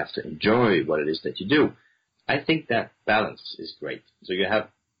free, and you have to enjoy what it is that you do. I think that balance is great. So you have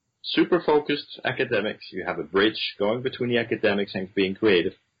super focused academics, you have a bridge going between the academics and being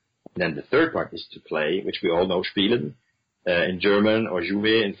creative. And then the third part is to play, which we all know, spielen, in German, or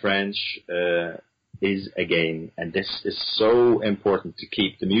jouer in French, is a game. And this is so important to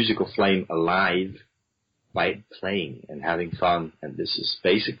keep the musical flame alive by playing and having fun. And this is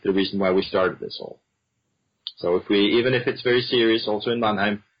basically the reason why we started this all. So even if it's very serious, also in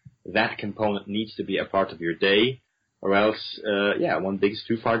Mannheim, that component needs to be a part of your day, or else, one digs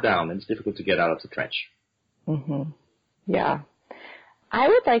too far down and it's difficult to get out of the trench. Mm-hmm. Yeah. I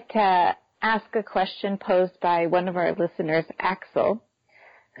would like to ask a question posed by one of our listeners, Axel,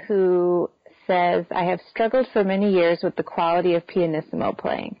 who says, I have struggled for many years with the quality of pianissimo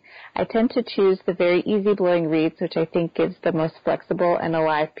playing. I tend to choose the very easy-blowing reeds, which I think gives the most flexible and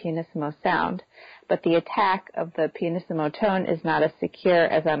alive pianissimo sound, but the attack of the pianissimo tone is not as secure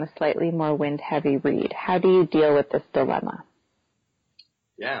as on a slightly more wind-heavy reed. How do you deal with this dilemma?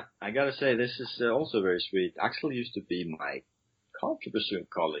 Yeah, I gotta say, this is also very sweet. Axel used to be my contrabassoon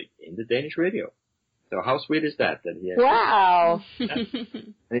colleague in the Danish radio. So how sweet is that? He has wow!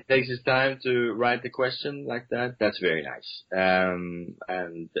 and he takes his time to write the question like that. That's very nice.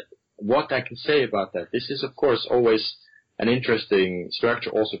 And what I can say about that, this is of course always an interesting structure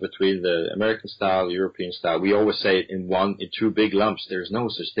also between the American style, European style. We always say it in two big lumps. There's no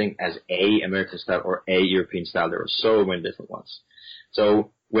such thing as a American style or a European style. There are so many different ones.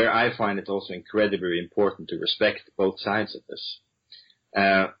 So where I find it also incredibly important to respect both sides of this.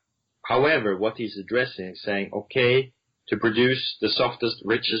 However, what he's addressing, saying, okay, to produce the softest,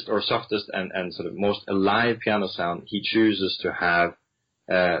 richest, or softest and sort of most alive piano sound, he chooses to have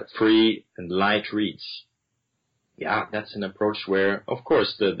free and light reeds. Yeah, that's an approach where, of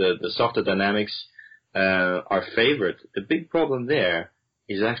course, the softer dynamics are favored. The big problem there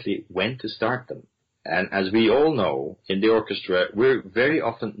is actually when to start them. And as we all know, in the orchestra, we're very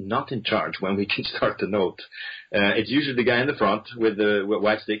often not in charge when we can start the note. It's usually the guy in the front with the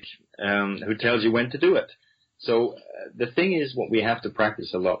white stick who tells you when to do it. So the thing is, what we have to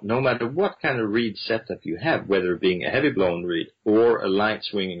practice a lot, no matter what kind of reed setup you have, whether it being a heavy blown reed or a light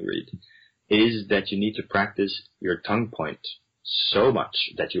swinging reed, is that you need to practice your tongue point so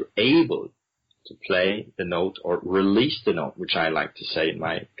much that you're able to play the note or release the note, which I like to say in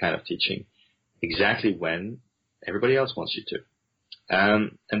my kind of teaching, exactly when everybody else wants you to.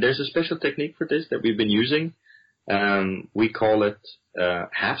 And there's a special technique for this that we've been using. We call it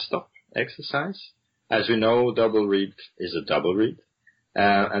half-stop exercise. As we know, double reed is a double reed.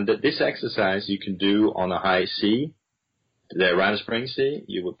 And this exercise you can do on a high C, the round spring C,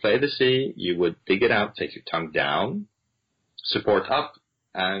 you would play the C, you would dig it out, take your tongue down, support up,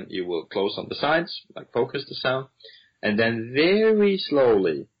 and you will close on the sides, like focus the sound, and then very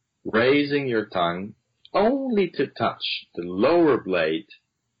slowly raising your tongue only to touch the lower blade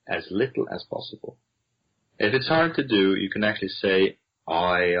as little as possible. If it's hard to do, you can actually say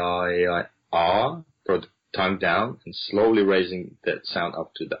I, for the tongue down, and slowly raising that sound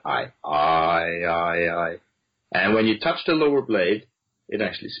up to the I. And when you touch the lower blade, it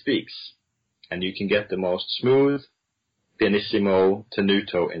actually speaks. And you can get the most smooth, pianissimo,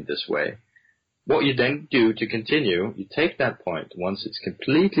 tenuto in this way. What you then do to continue, you take that point, once it's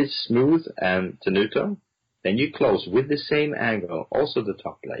completely smooth and tenuto, then you close with the same angle, also the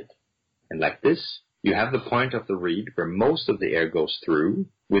top blade. And like this, you have the point of the reed where most of the air goes through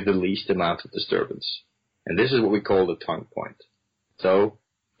with the least amount of disturbance. And this is what we call the tongue point. So,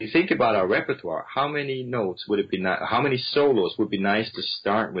 if you think about our repertoire, how many notes would it be how many solos would be nice to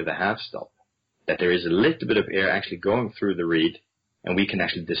start with a half stop? That there is a little bit of air actually going through the reed, and we can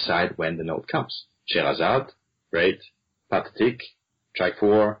actually decide when the note comes. Scheherazade, great. Pathétique, track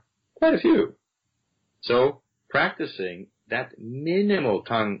 4, quite a few. So, practicing that minimal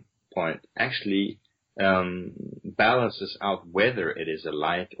tongue point actually balances out whether it is a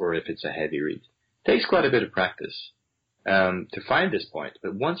light or if it's a heavy reed. Takes quite a bit of practice to find this point,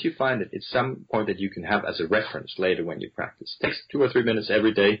 but once you find it, it's some point that you can have as a reference later when you practice. It takes 2 or 3 minutes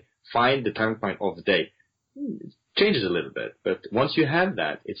every day. Find the tongue point of the day. It changes a little bit, but once you have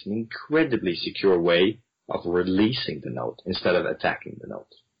that, it's an incredibly secure way of releasing the note instead of attacking the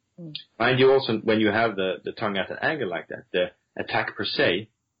note. Mind you also, when you have the tongue at an angle like that, the attack per se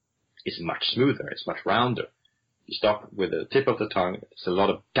is much smoother, it's much rounder. You stop with the tip of the tongue, it's a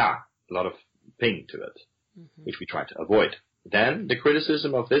lot of da, a lot of ping to it, which we try to avoid. Then the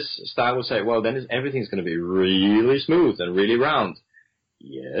criticism of this style will say, well, then everything's going to be really smooth and really round.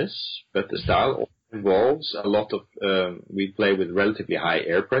 Yes, but the style involves a lot of, we play with relatively high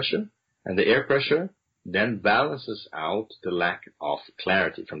air pressure, and the air pressure then balances out the lack of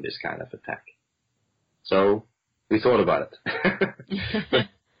clarity from this kind of attack. So we thought about it.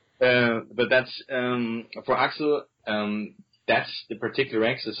 But that's, for Axel, that's the particular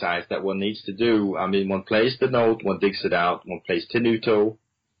exercise that one needs to do. I mean, one plays the note, one digs it out, one plays tenuto,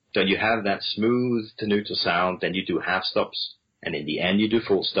 then you have that smooth tenuto sound, then you do half stops, and in the end you do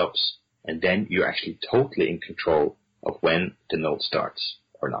full stops, and then you're actually totally in control of when the note starts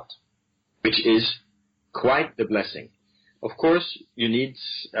or not, which is quite the blessing. Of course, you need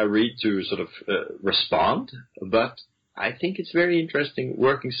a reed to sort of respond, but I think it's very interesting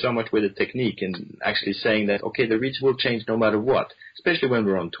working so much with the technique and actually saying that, okay, the reeds will change no matter what, especially when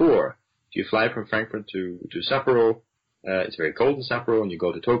we're on tour. If you fly from Frankfurt to Sapporo, it's very cold in Sapporo, and you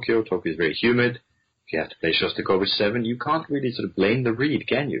go to Tokyo. Tokyo is very humid. If you have to play Shostakovich 7, you can't really sort of blame the reed,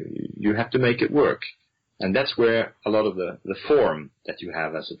 can you? You have to make it work. And that's where a lot of the form that you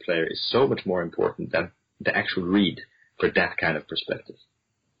have as a player is so much more important than the actual reed for that kind of perspective.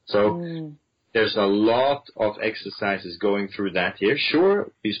 So there's a lot of exercises going through that here.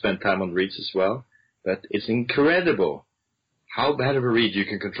 Sure, we spend time on reeds as well, but it's incredible how bad of a reed you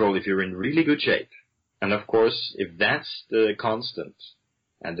can control if you're in really good shape. And of course, if that's the constant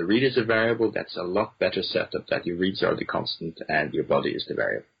and the reed is a variable, that's a lot better setup that your reeds are the constant and your body is the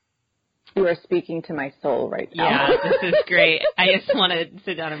variable. You are speaking to my soul right now. Yeah, this is great. I just want to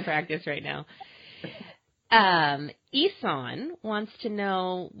sit down and practice right now. Isan wants to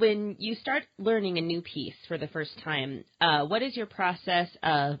know, when you start learning a new piece for the first time, what is your process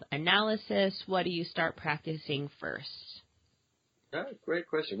of analysis? What do you start practicing first? Oh, great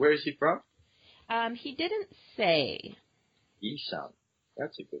question. Where is he from? He didn't say. Isan.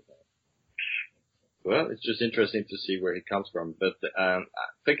 That's a good name. Well, it's just interesting to see where he comes from. But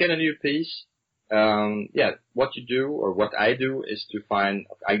forget a new piece. What you do, or what I do, is to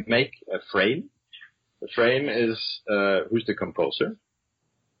I make a frame. The frame is who's the composer,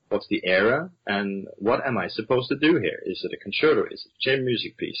 what's the era, and what am I supposed to do here? Is it a concerto? Is it a chamber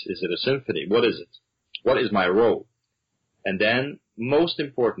music piece? Is it a symphony? What is it? What is my role? And then, most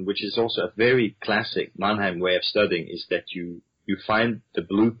important, which is also a very classic Mannheim way of studying, is that you find the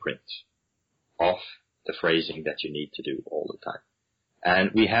blueprint of the phrasing that you need to do all the time.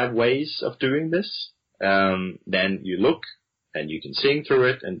 And we have ways of doing this. Then you look, and you can sing through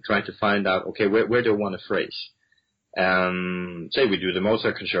it and try to find out, okay, where do I want to phrase? Say we do the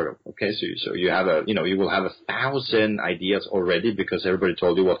Mozart concerto. Okay, so you have you will have 1,000 ideas already because everybody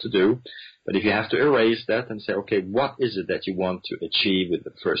told you what to do. But if you have to erase that and say, okay, what is it that you want to achieve with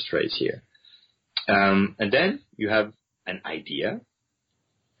the first phrase here? And then you have an idea.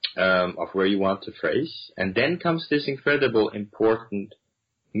 of where you want to phrase. And then comes this incredible important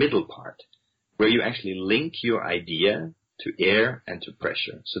middle part where you actually link your idea to air and to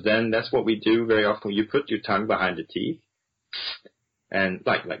pressure. So then that's what we do very often. You put your tongue behind the teeth and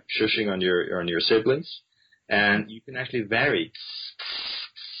like shushing on your siblings, and you can actually vary.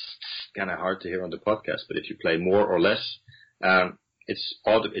 Kind of hard to hear on the podcast, but if you play more or less, it's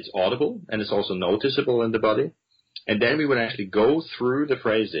audible and it's also noticeable in the body. And then we would actually go through the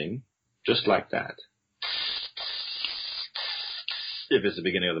phrasing just like that. If it's the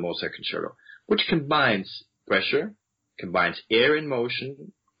beginning of the Mozart concerto, which combines pressure, combines air in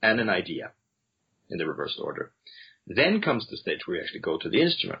motion, and an idea in the reversed order. Then comes the stage where you actually go to the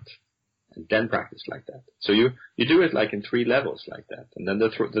instrument and then practice like that. So you do it like in 3 levels like that. And then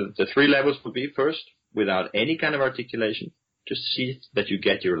the 3 levels would be first, without any kind of articulation, just see that you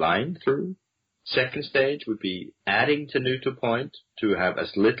get your line through. Second stage would be adding tenuto point to have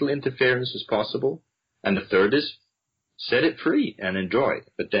as little interference as possible. And the third is set it free and enjoy it.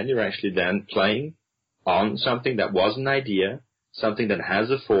 But then you're actually then playing on something that was an idea, something that has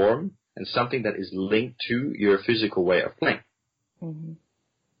a form, and something that is linked to your physical way of playing. Mm-hmm.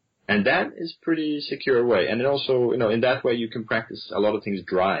 And that is pretty secure way. And it also, in that way you can practice a lot of things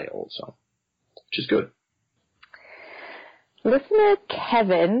dry also, which is good. Listener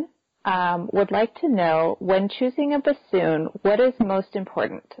Kevin would like to know, when choosing a bassoon, what is most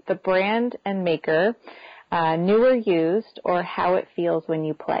important, the brand and maker, new or used, or how it feels when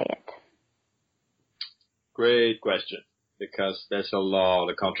you play it? Great question, because there's a lot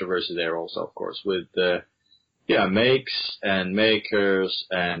of controversy there also, of course, with makes and makers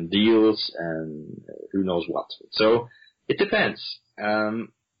and deals and who knows what. So it depends.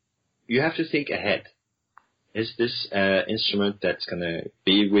 You have to think ahead. Is this instrument that's going to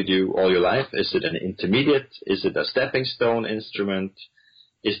be with you all your life? Is it an intermediate? Is it a stepping stone instrument?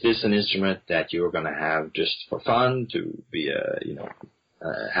 Is this an instrument that you're going to have just for fun, to be a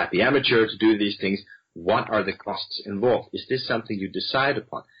happy amateur, to do these things? What are the costs involved? Is this something you decide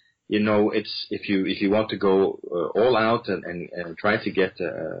upon? It's if you want to go all out and try to get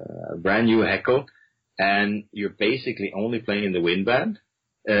a brand new Heckel, and you're basically only playing in the wind band,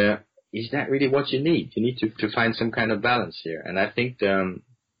 is that really what you need? You need to find some kind of balance here. And I think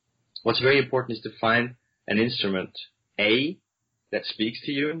what's very important is to find an instrument, that speaks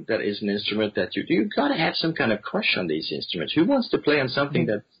to you, that is an instrument that you got to have some kind of crush on these instruments. Who wants to play on something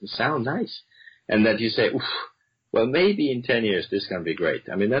that sounds nice? And that you say, oof, well, maybe in 10 years this is going to be great.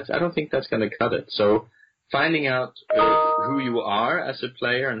 I mean, I don't think that's going to cut it. So finding out who you are as a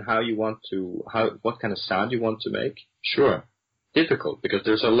player and what kind of sound you want to make, sure, difficult, because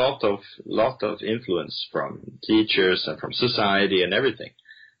there's a lot of influence from teachers and from society and everything.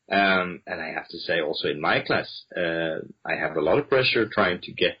 And I have to say also in my class, I have a lot of pressure trying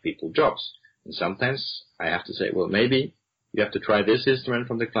to get people jobs. And sometimes I have to say, well, maybe you have to try this instrument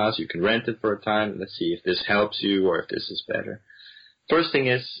from the class. You can rent it for a time. Let's see if this helps you or if this is better. First thing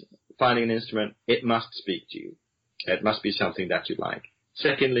is finding an instrument. It must speak to you. It must be something that you like.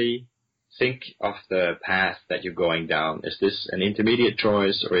 Secondly, think of the path that you're going down. Is this an intermediate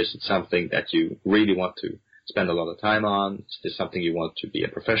choice, or is it something that you really want to spend a lot of time on? Is this something you want to be a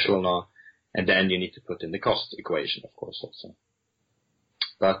professional on? And then you need to put in the cost equation, of course, also.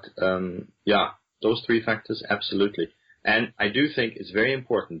 But, those 3 factors, absolutely. And I do think it's very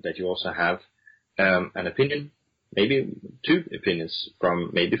important that you also have an opinion, maybe 2 opinions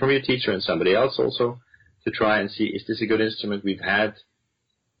from your teacher and somebody else also, to try and see, is this a good instrument? We've had,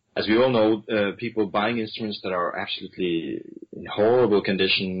 as we all know, people buying instruments that are absolutely in horrible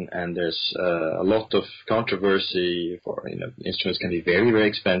condition, and there's a lot of controversy for, instruments can be very, very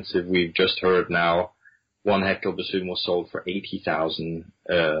expensive. We've just heard now one Heckel bassoon was sold for 80,000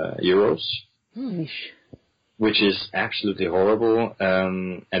 euros. Which is absolutely horrible,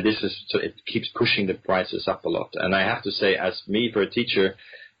 and it keeps pushing the prices up a lot. And I have to say, as me, for a teacher,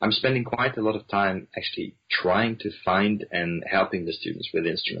 I'm spending quite a lot of time actually trying to find and helping the students with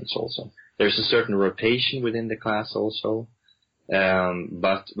instruments also. There's a certain rotation within the class also,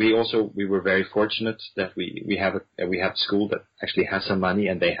 but we were very fortunate that we have a school that actually has some money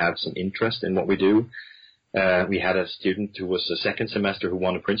and they have some interest in what we do. We had a student who was a second semester who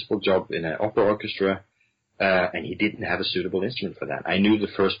won a principal job in an opera orchestra. And he didn't have a suitable instrument for that. I knew the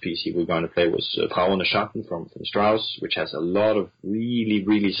first piece he was going to play was Frau ohne Schatten from Strauss, which has a lot of really,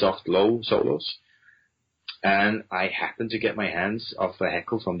 really soft, low solos. And I happened to get my hands off a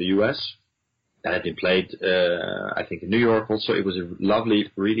Heckel from the US that had been played, I think, in New York also. It was a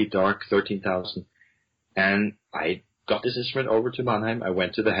lovely, really dark 13,000. And I got this instrument over to Mannheim. I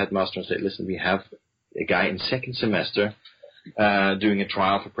went to the headmaster and said, listen, we have a guy in second semester doing a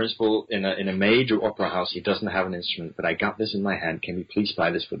trial for principal in a major opera house. He doesn't have an instrument, but I got this in my hand. Can we please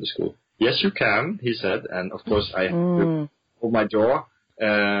buy this for the school? Yes, you can, he said. And of course, I opened my door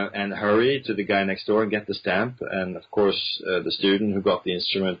and hurry to the guy next door and get the stamp. And of course, the student who got the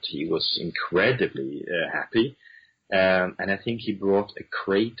instrument, he was incredibly happy. And I think he brought a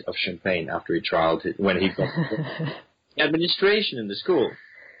crate of champagne after he trialed it when he got the administration in the school,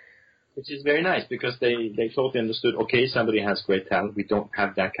 which is very nice because they totally understood, okay, somebody has great talent. We don't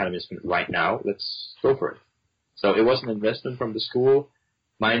have that kind of instrument right now. Let's go for it. So it was an investment from the school.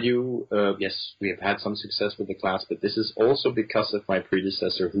 Mind you, yes, we have had some success with the class, but this is also because of my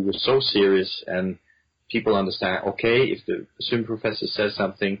predecessor who was so serious, and people understand, okay, if the student professor says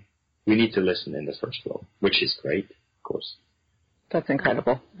something, we need to listen in the first row, which is great, of course. That's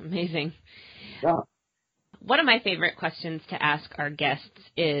incredible. Amazing. Yeah. One of my favorite questions to ask our guests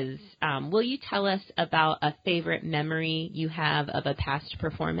is, will you tell us about a favorite memory you have of a past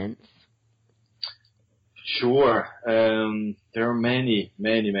performance? Sure. There are many,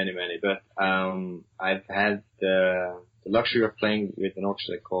 but I've had the luxury of playing with an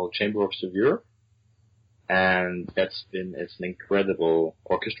orchestra called Chamber Orchestra of Europe, and it's an incredible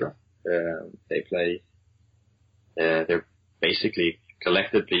orchestra. They play, they're basically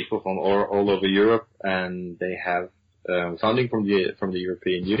collected people from all over Europe, and they have funding from the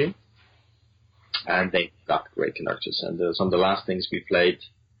European Union, and they got great conductors. And some of the last things we played,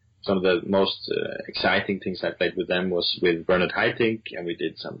 some of the most exciting things I played with them was with Bernard Haitink, and we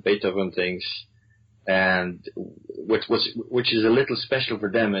did some Beethoven things. And which is a little special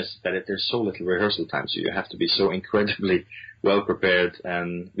for them is that there's so little rehearsal time, so you have to be so incredibly well prepared.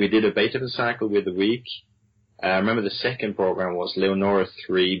 And we did a Beethoven cycle with a week. I remember the second program was Leonore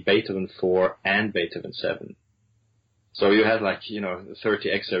 3, Beethoven 4, and Beethoven 7. So you had 30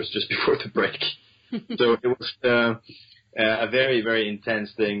 excerpts just before the break. So it was a very, very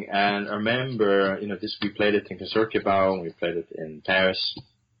intense thing. And I remember, we played it in Concertgebouw, and we played it in Paris.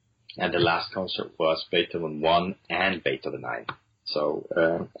 And the last concert was Beethoven 1 and Beethoven 9. So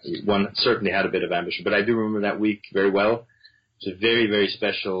one certainly had a bit of ambition. But I do remember that week very well. It's a very, very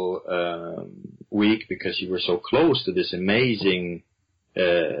special week because you were so close to this amazing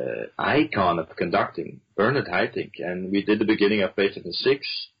icon of conducting, Bernard Haitink. And we did the beginning of Beethoven 6.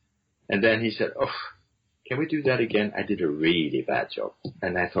 And then he said, can we do that again? I did a really bad job.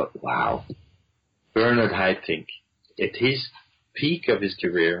 And I thought, wow, Bernard Haitink, at his peak of his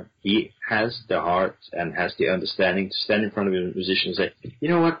career, he has the heart and has the understanding to stand in front of a musician and say, you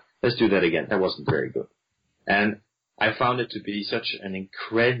know what, let's do that again. That wasn't very good. And I found it to be such an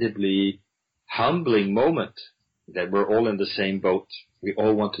incredibly humbling moment that we're all in the same boat. We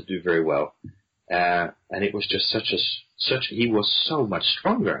all want to do very well. And it was just he was so much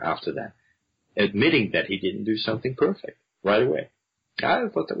stronger after that, admitting that he didn't do something perfect right away. I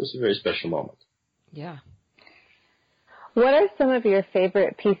thought that was a very special moment. Yeah. What are some of your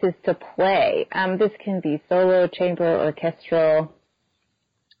favorite pieces to play? This can be solo, chamber, orchestral.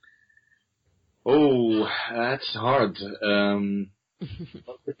 Oh, that's hard.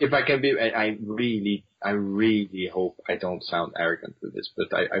 If I can be, I really hope I don't sound arrogant with this, but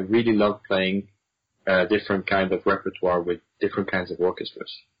I really love playing different kind of repertoire with different kinds of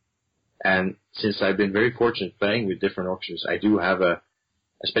orchestras. And since I've been very fortunate playing with different orchestras, I do have a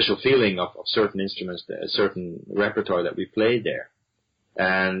special feeling of certain instruments, a certain repertoire that we played there.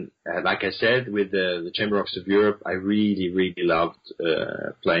 And like I said, with the Chamber Orchestra of Europe, I really, really loved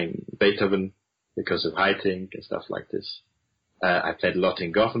playing Beethoven because of Haitink and stuff like this. I played a lot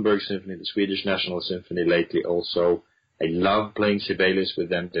in Gothenburg Symphony, the Swedish National Symphony lately also. I love playing Sibelius with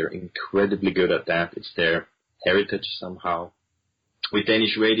them. They're incredibly good at that. It's their heritage somehow. With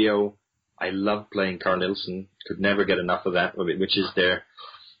Danish Radio, I love playing Carl Nielsen. Could never get enough of that, which is their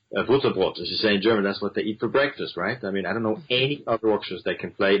Butterbrot, as you say in German. That's what they eat for breakfast, right? I mean, I don't know any other orchestras that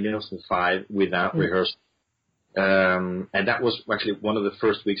can play Nielsen 5 without rehearsal. And that was actually one of the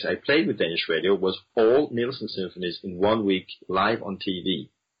first weeks I played with Danish Radio, was all Nielsen symphonies in 1 week live on TV.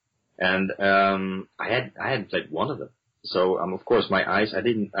 And I hadn't played one of them. So of course my eyes, I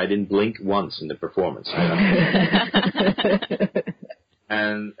didn't blink once in the performance.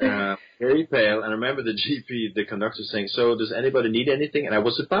 And very pale. And I remember the GP, the conductor, saying, "So does anybody need anything?" And I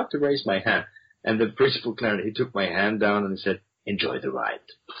was about to raise my hand, and the principal clarinet, he took my hand down and he said, "Enjoy the ride."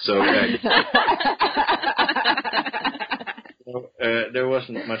 So there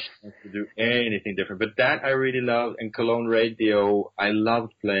wasn't much time to do anything different. But that I really loved. And Cologne Radio, I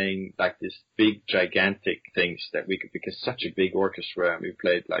loved playing like this big, gigantic things that we could, because such a big orchestra. We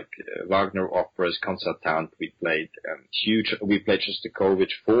played like Wagner operas, Concertant. We played huge. We played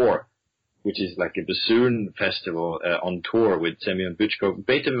Shostakovich 4 which is like a bassoon festival on tour with Semyon Bychkov.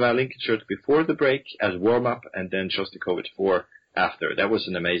 Beethoven Violin Concerto before the break as warm-up, and then Shostakovich 4 after. That was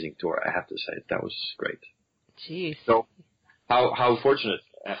an amazing tour, I have to say. That was great. Jeez. So how fortunate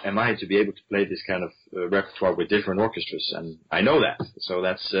am I to be able to play this kind of repertoire with different orchestras? And I know that. So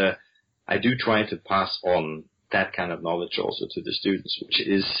that's I do try to pass on that kind of knowledge also to the students, which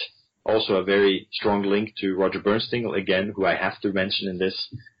is also a very strong link to Roger Bernstein, again, who I have to mention in this,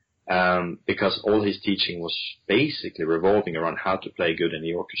 because all his teaching was basically revolving around how to play good in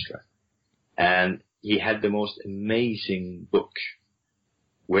the orchestra. And he had the most amazing book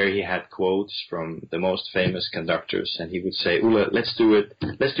where he had quotes from the most famous conductors, and he would say, Ulla, let's do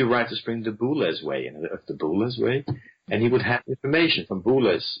Rite of Spring the Boulez way, the Boulez way. And he would have information from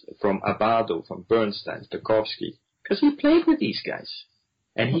Boulez, from Abbado, from Bernstein, Stokowski, because he played with these guys.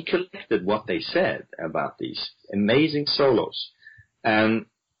 And he collected what they said about these amazing solos. And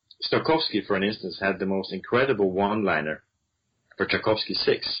Stokowski, for instance, had the most incredible one-liner for Tchaikovsky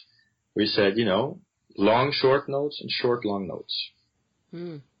 6, where he said, long short notes and short long notes.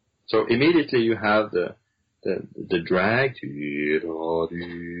 Mm. So immediately you have the drag,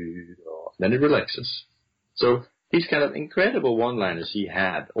 then it relaxes. So these kind of incredible one-liners he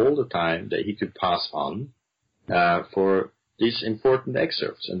had all the time that he could pass on for these important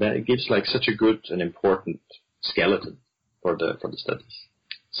excerpts, and then it gives like such a good and important skeleton for the studies.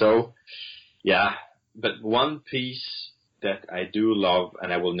 So, yeah, but one piece that I do love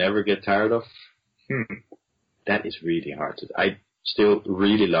and I will never get tired of, that is really hard to do. I still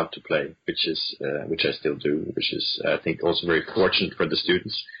really love to play, which I still do, which is I think also very fortunate for the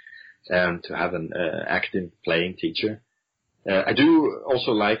students to have an active playing teacher. I do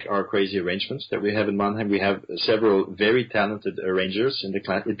also like our crazy arrangements that we have in Mannheim. We have several very talented arrangers in the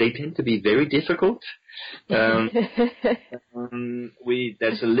class. They tend to be very difficult. That's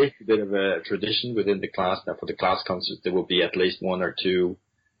a little bit of a tradition within the class. Now, for the class concerts, there will be at least one or two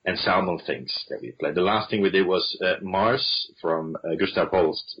ensemble things that we play. The last thing we did was Mars from Gustav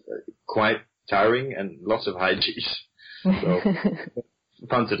Holst. Quite tiring and lots of high G's. So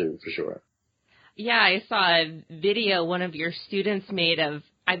fun to do, for sure. Yeah, I saw a video one of your students made of,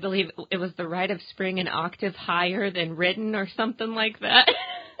 I believe it was the Rite of Spring an octave higher than written or something like that.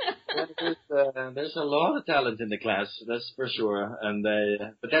 There's a lot of talent in the class, that's for sure. And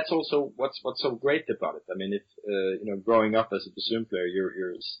but that's also what's so great about it. I mean, growing up as a bassoon player,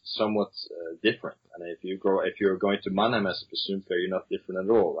 you're somewhat different. And if you're going to Mannheim as a bassoon player, you're not different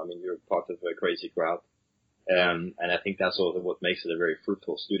at all. I mean, you're part of a crazy crowd. And I think that's also what makes it a very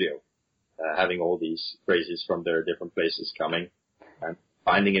fruitful studio. Having all these crazies from their different places coming and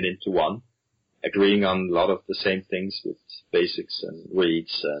finding it into one, agreeing on a lot of the same things with basics and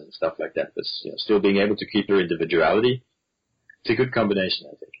reads and stuff like that, but still being able to keep their individuality. It's a good combination,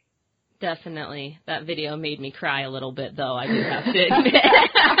 I think. Definitely. That video made me cry a little bit, though, I do have to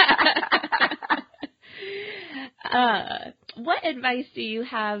admit. What advice do you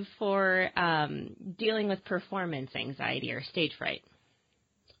have for dealing with performance anxiety or stage fright?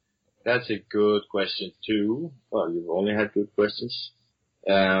 That's a good question, too. Well, you've only had good questions.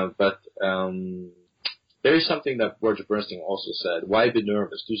 But there is something that Roger Bernstein also said. Why be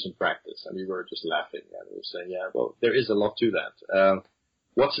nervous? Do some practice. And we were just laughing. And we were saying, yeah, well, there is a lot to that.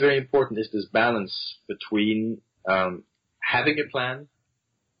 What's very important is this balance between having a plan,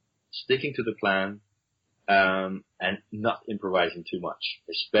 sticking to the plan, and not improvising too much,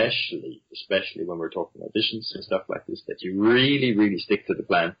 especially when we're talking auditions and stuff like this, that you really, really stick to the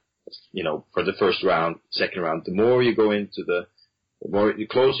plan. For the first round, second round, the more you go into the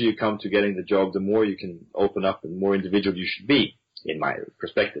closer you come to getting the job, the more you can open up and the more individual you should be, in my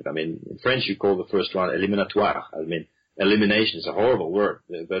perspective. I mean, in French you call the first round éliminatoire. I mean, elimination is a horrible word,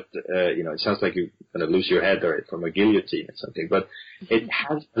 but, it sounds like you're going to lose your head or from a guillotine or something, but it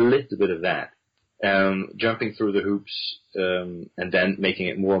has a little bit of that. Jumping through the hoops, and then making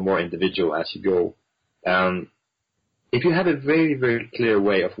it more and more individual as you go. If you have a very, very clear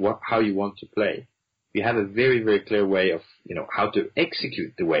way of how you want to play, you have a very, very clear way of, how to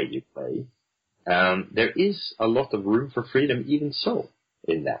execute the way you play, there is a lot of room for freedom even so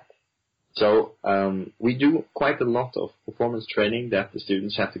in that. So, we do quite a lot of performance training that the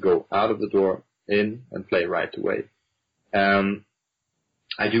students have to go out of the door in and play right away.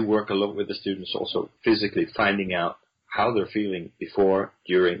 I do work a lot with the students also physically finding out how they're feeling before,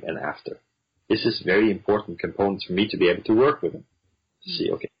 during, and after. This is very important components for me to be able to work with them. To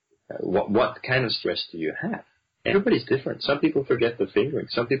see, okay, what kind of stress do you have? Everybody's different. Some people forget the fingering.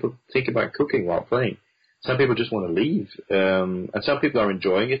 Some people think about cooking while playing. Some people just want to leave. And some people are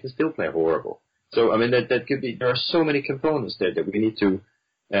enjoying it and still play horrible. So, I mean, that could be, there are so many components there that we need to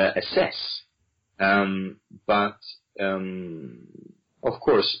assess. But of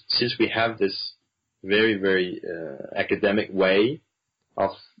course, since we have this very, very academic way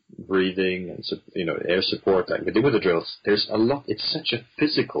of breathing and air support, like we do with the drills, there's a lot. It's such a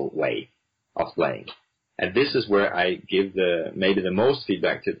physical way of playing, and this is where I give maybe the most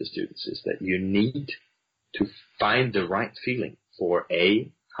feedback to the students, is that you need to find the right feeling for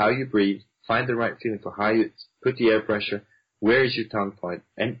how you breathe, find the right feeling for how you put the air pressure, where is your tongue point,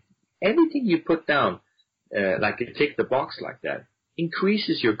 and everything you put down, like you tick the box like that,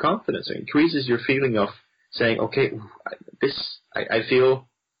 increases your confidence, or increases your feeling of saying, okay, I feel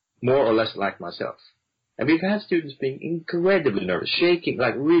more or less like myself. And we've had students being incredibly nervous, shaking,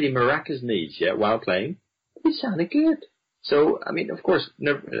 like really maracas knees, while playing. It sounded good. So, I mean, of course,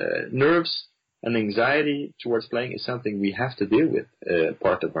 nerves and anxiety towards playing is something we have to deal with,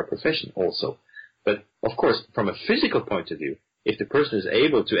 part of our profession also. But, of course, from a physical point of view, if the person is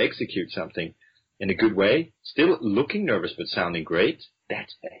able to execute something in a good way, still looking nervous but sounding great,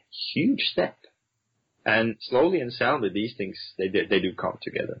 that's a huge step. And slowly and soundly, these things, they do come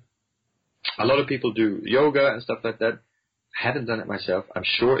together. A lot of people do yoga and stuff like that. I haven't done it myself. I'm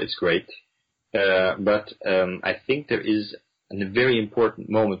sure it's great. But I think there is a very important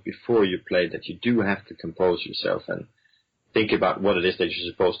moment before you play that you do have to compose yourself and think about what it is that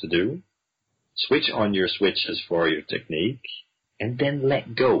you're supposed to do. Switch on your switches for your technique, and then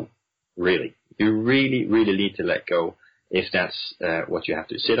let go, really. You really, really need to let go if that's what you have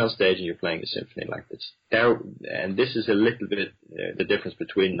to. Sit on stage and you're playing a symphony like this. And this is a little bit the difference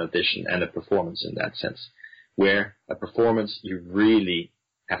between an audition and a performance in that sense, where a performance you really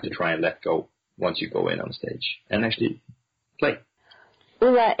have to try and let go once you go in on stage and actually play.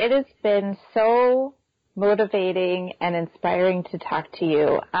 Ola, it has been so motivating and inspiring to talk to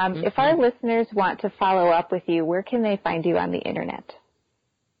you. If our listeners want to follow up with you, where can they find you on the internet?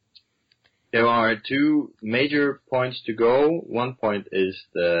 There are two major points to go. One point is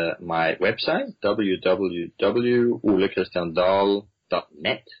my website,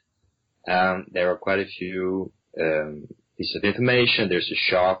 www.olechristiandahl.net. There are quite a few pieces of information. There's a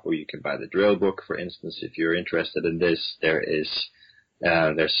shop where you can buy the drill book, for instance, if you're interested in this. There's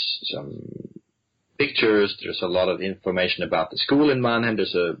some pictures. There's a lot of information about the school in Mannheim.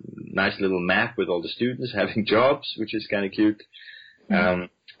 There's a nice little map with all the students having jobs, which is kind of cute.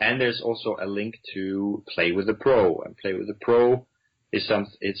 And there's also a link to Play with the Pro. And Play with the Pro is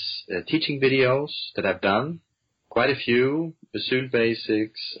teaching videos that I've done, quite a few, bassoon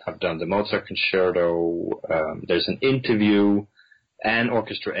basics. I've done the Mozart Concerto. There's an interview and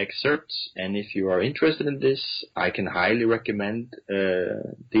orchestra excerpts. And if you are interested in this, I can highly recommend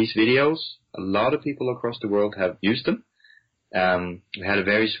these videos. A lot of people across the world have used them. We had a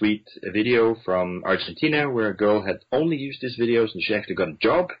very sweet video from Argentina where a girl had only used these videos and she actually got a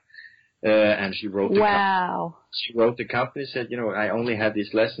job. And she wrote the company, said, I only had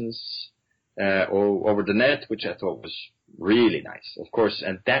these lessons over the net, which I thought was really nice, of course.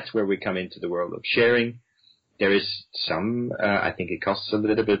 And that's where we come into the world of sharing. There is some, I think it costs a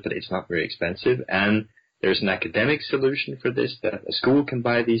little bit, but it's not very expensive. And there's an academic solution for this, that a school can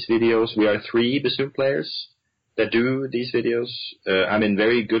buy these videos. We are 3 bassoon players that do these videos. I'm in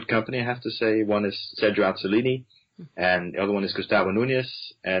very good company, I have to say. One is Sergio Azzolini, and the other one is Gustavo Núñez,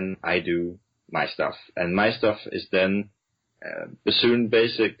 and I do my stuff. And my stuff is then bassoon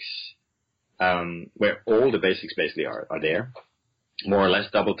basics, where all the basics basically are there, more or less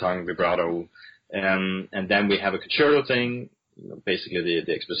double tongue, vibrato, and then we have a concerto thing, basically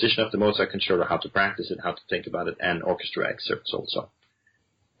the exposition of the Mozart Concerto, how to practice it, how to think about it, and orchestra excerpts also.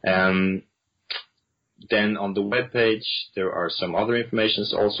 Then on the webpage, there are some other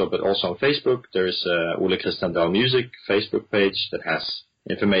informations also, but also on Facebook, there's Ole Christian Dahl Music Facebook page that has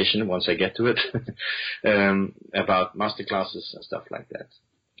information, once I get to it, about masterclasses and stuff like that.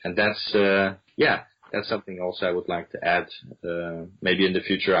 And that's something also I would like to add. Maybe in the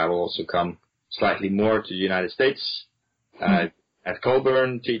future I will also come slightly more to the United States. At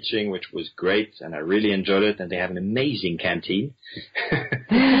Colburn teaching, which was great, and I really enjoyed it, and they have an amazing canteen.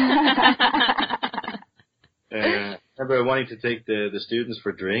 I remember wanting to take the students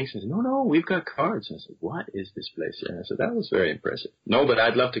for drinks, and said, no, we've got cards. And I said, what is this place? And I said, that was very impressive. No, but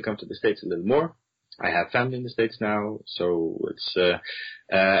I'd love to come to the States a little more. I have family in the States now, so it's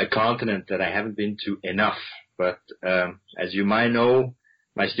a continent that I haven't been to enough. But as you might know,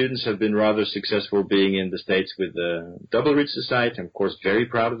 my students have been rather successful being in the States with the Double Reed Society. I'm, of course, very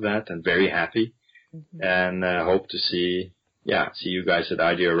proud of that and very happy. And hope to see you guys at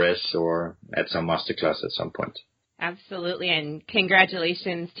IDRS or at some masterclass at some point. Absolutely, and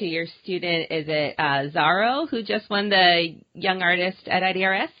congratulations to your student. Is it Zaro, who just won the Young Artist at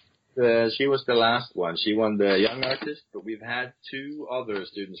IDRS? She was the last one. She won the Young Artist, but we've had 2 other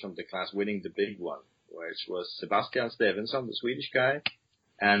students from the class winning the big one, which was Sebastian Stevenson, the Swedish guy,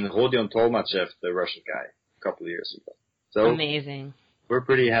 and Rodion Tolmachev, the Russian guy, a couple of years ago. So amazing. We're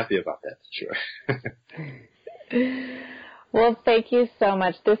pretty happy about that, sure. Well, thank you so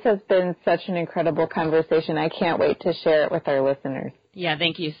much. This has been such an incredible conversation. I can't wait to share it with our listeners. Yeah,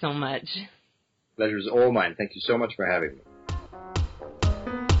 thank you so much. Pleasure's all mine. Thank you so much for having me.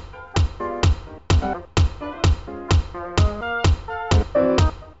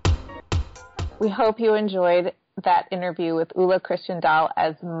 We hope you enjoyed that interview with Ulla Christian-Dahl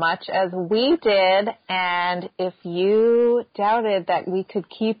as much as we did. And if you doubted that we could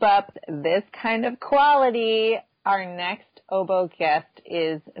keep up this kind of quality, our next oboe guest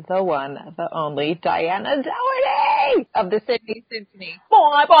is the one, the only Diana Doherty of the Sydney Symphony.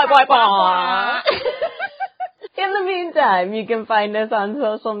 Boy, boy, boy, boy. In the meantime, you can find us on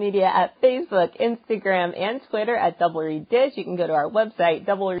social media at Facebook, Instagram, and Twitter at Double Read Dish. You can go to our website,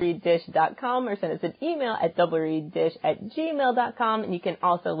 doublereaddish.com, or send us an email at doublereaddish@gmail.com. And you can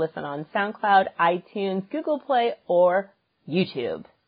also listen on SoundCloud, iTunes, Google Play, or YouTube.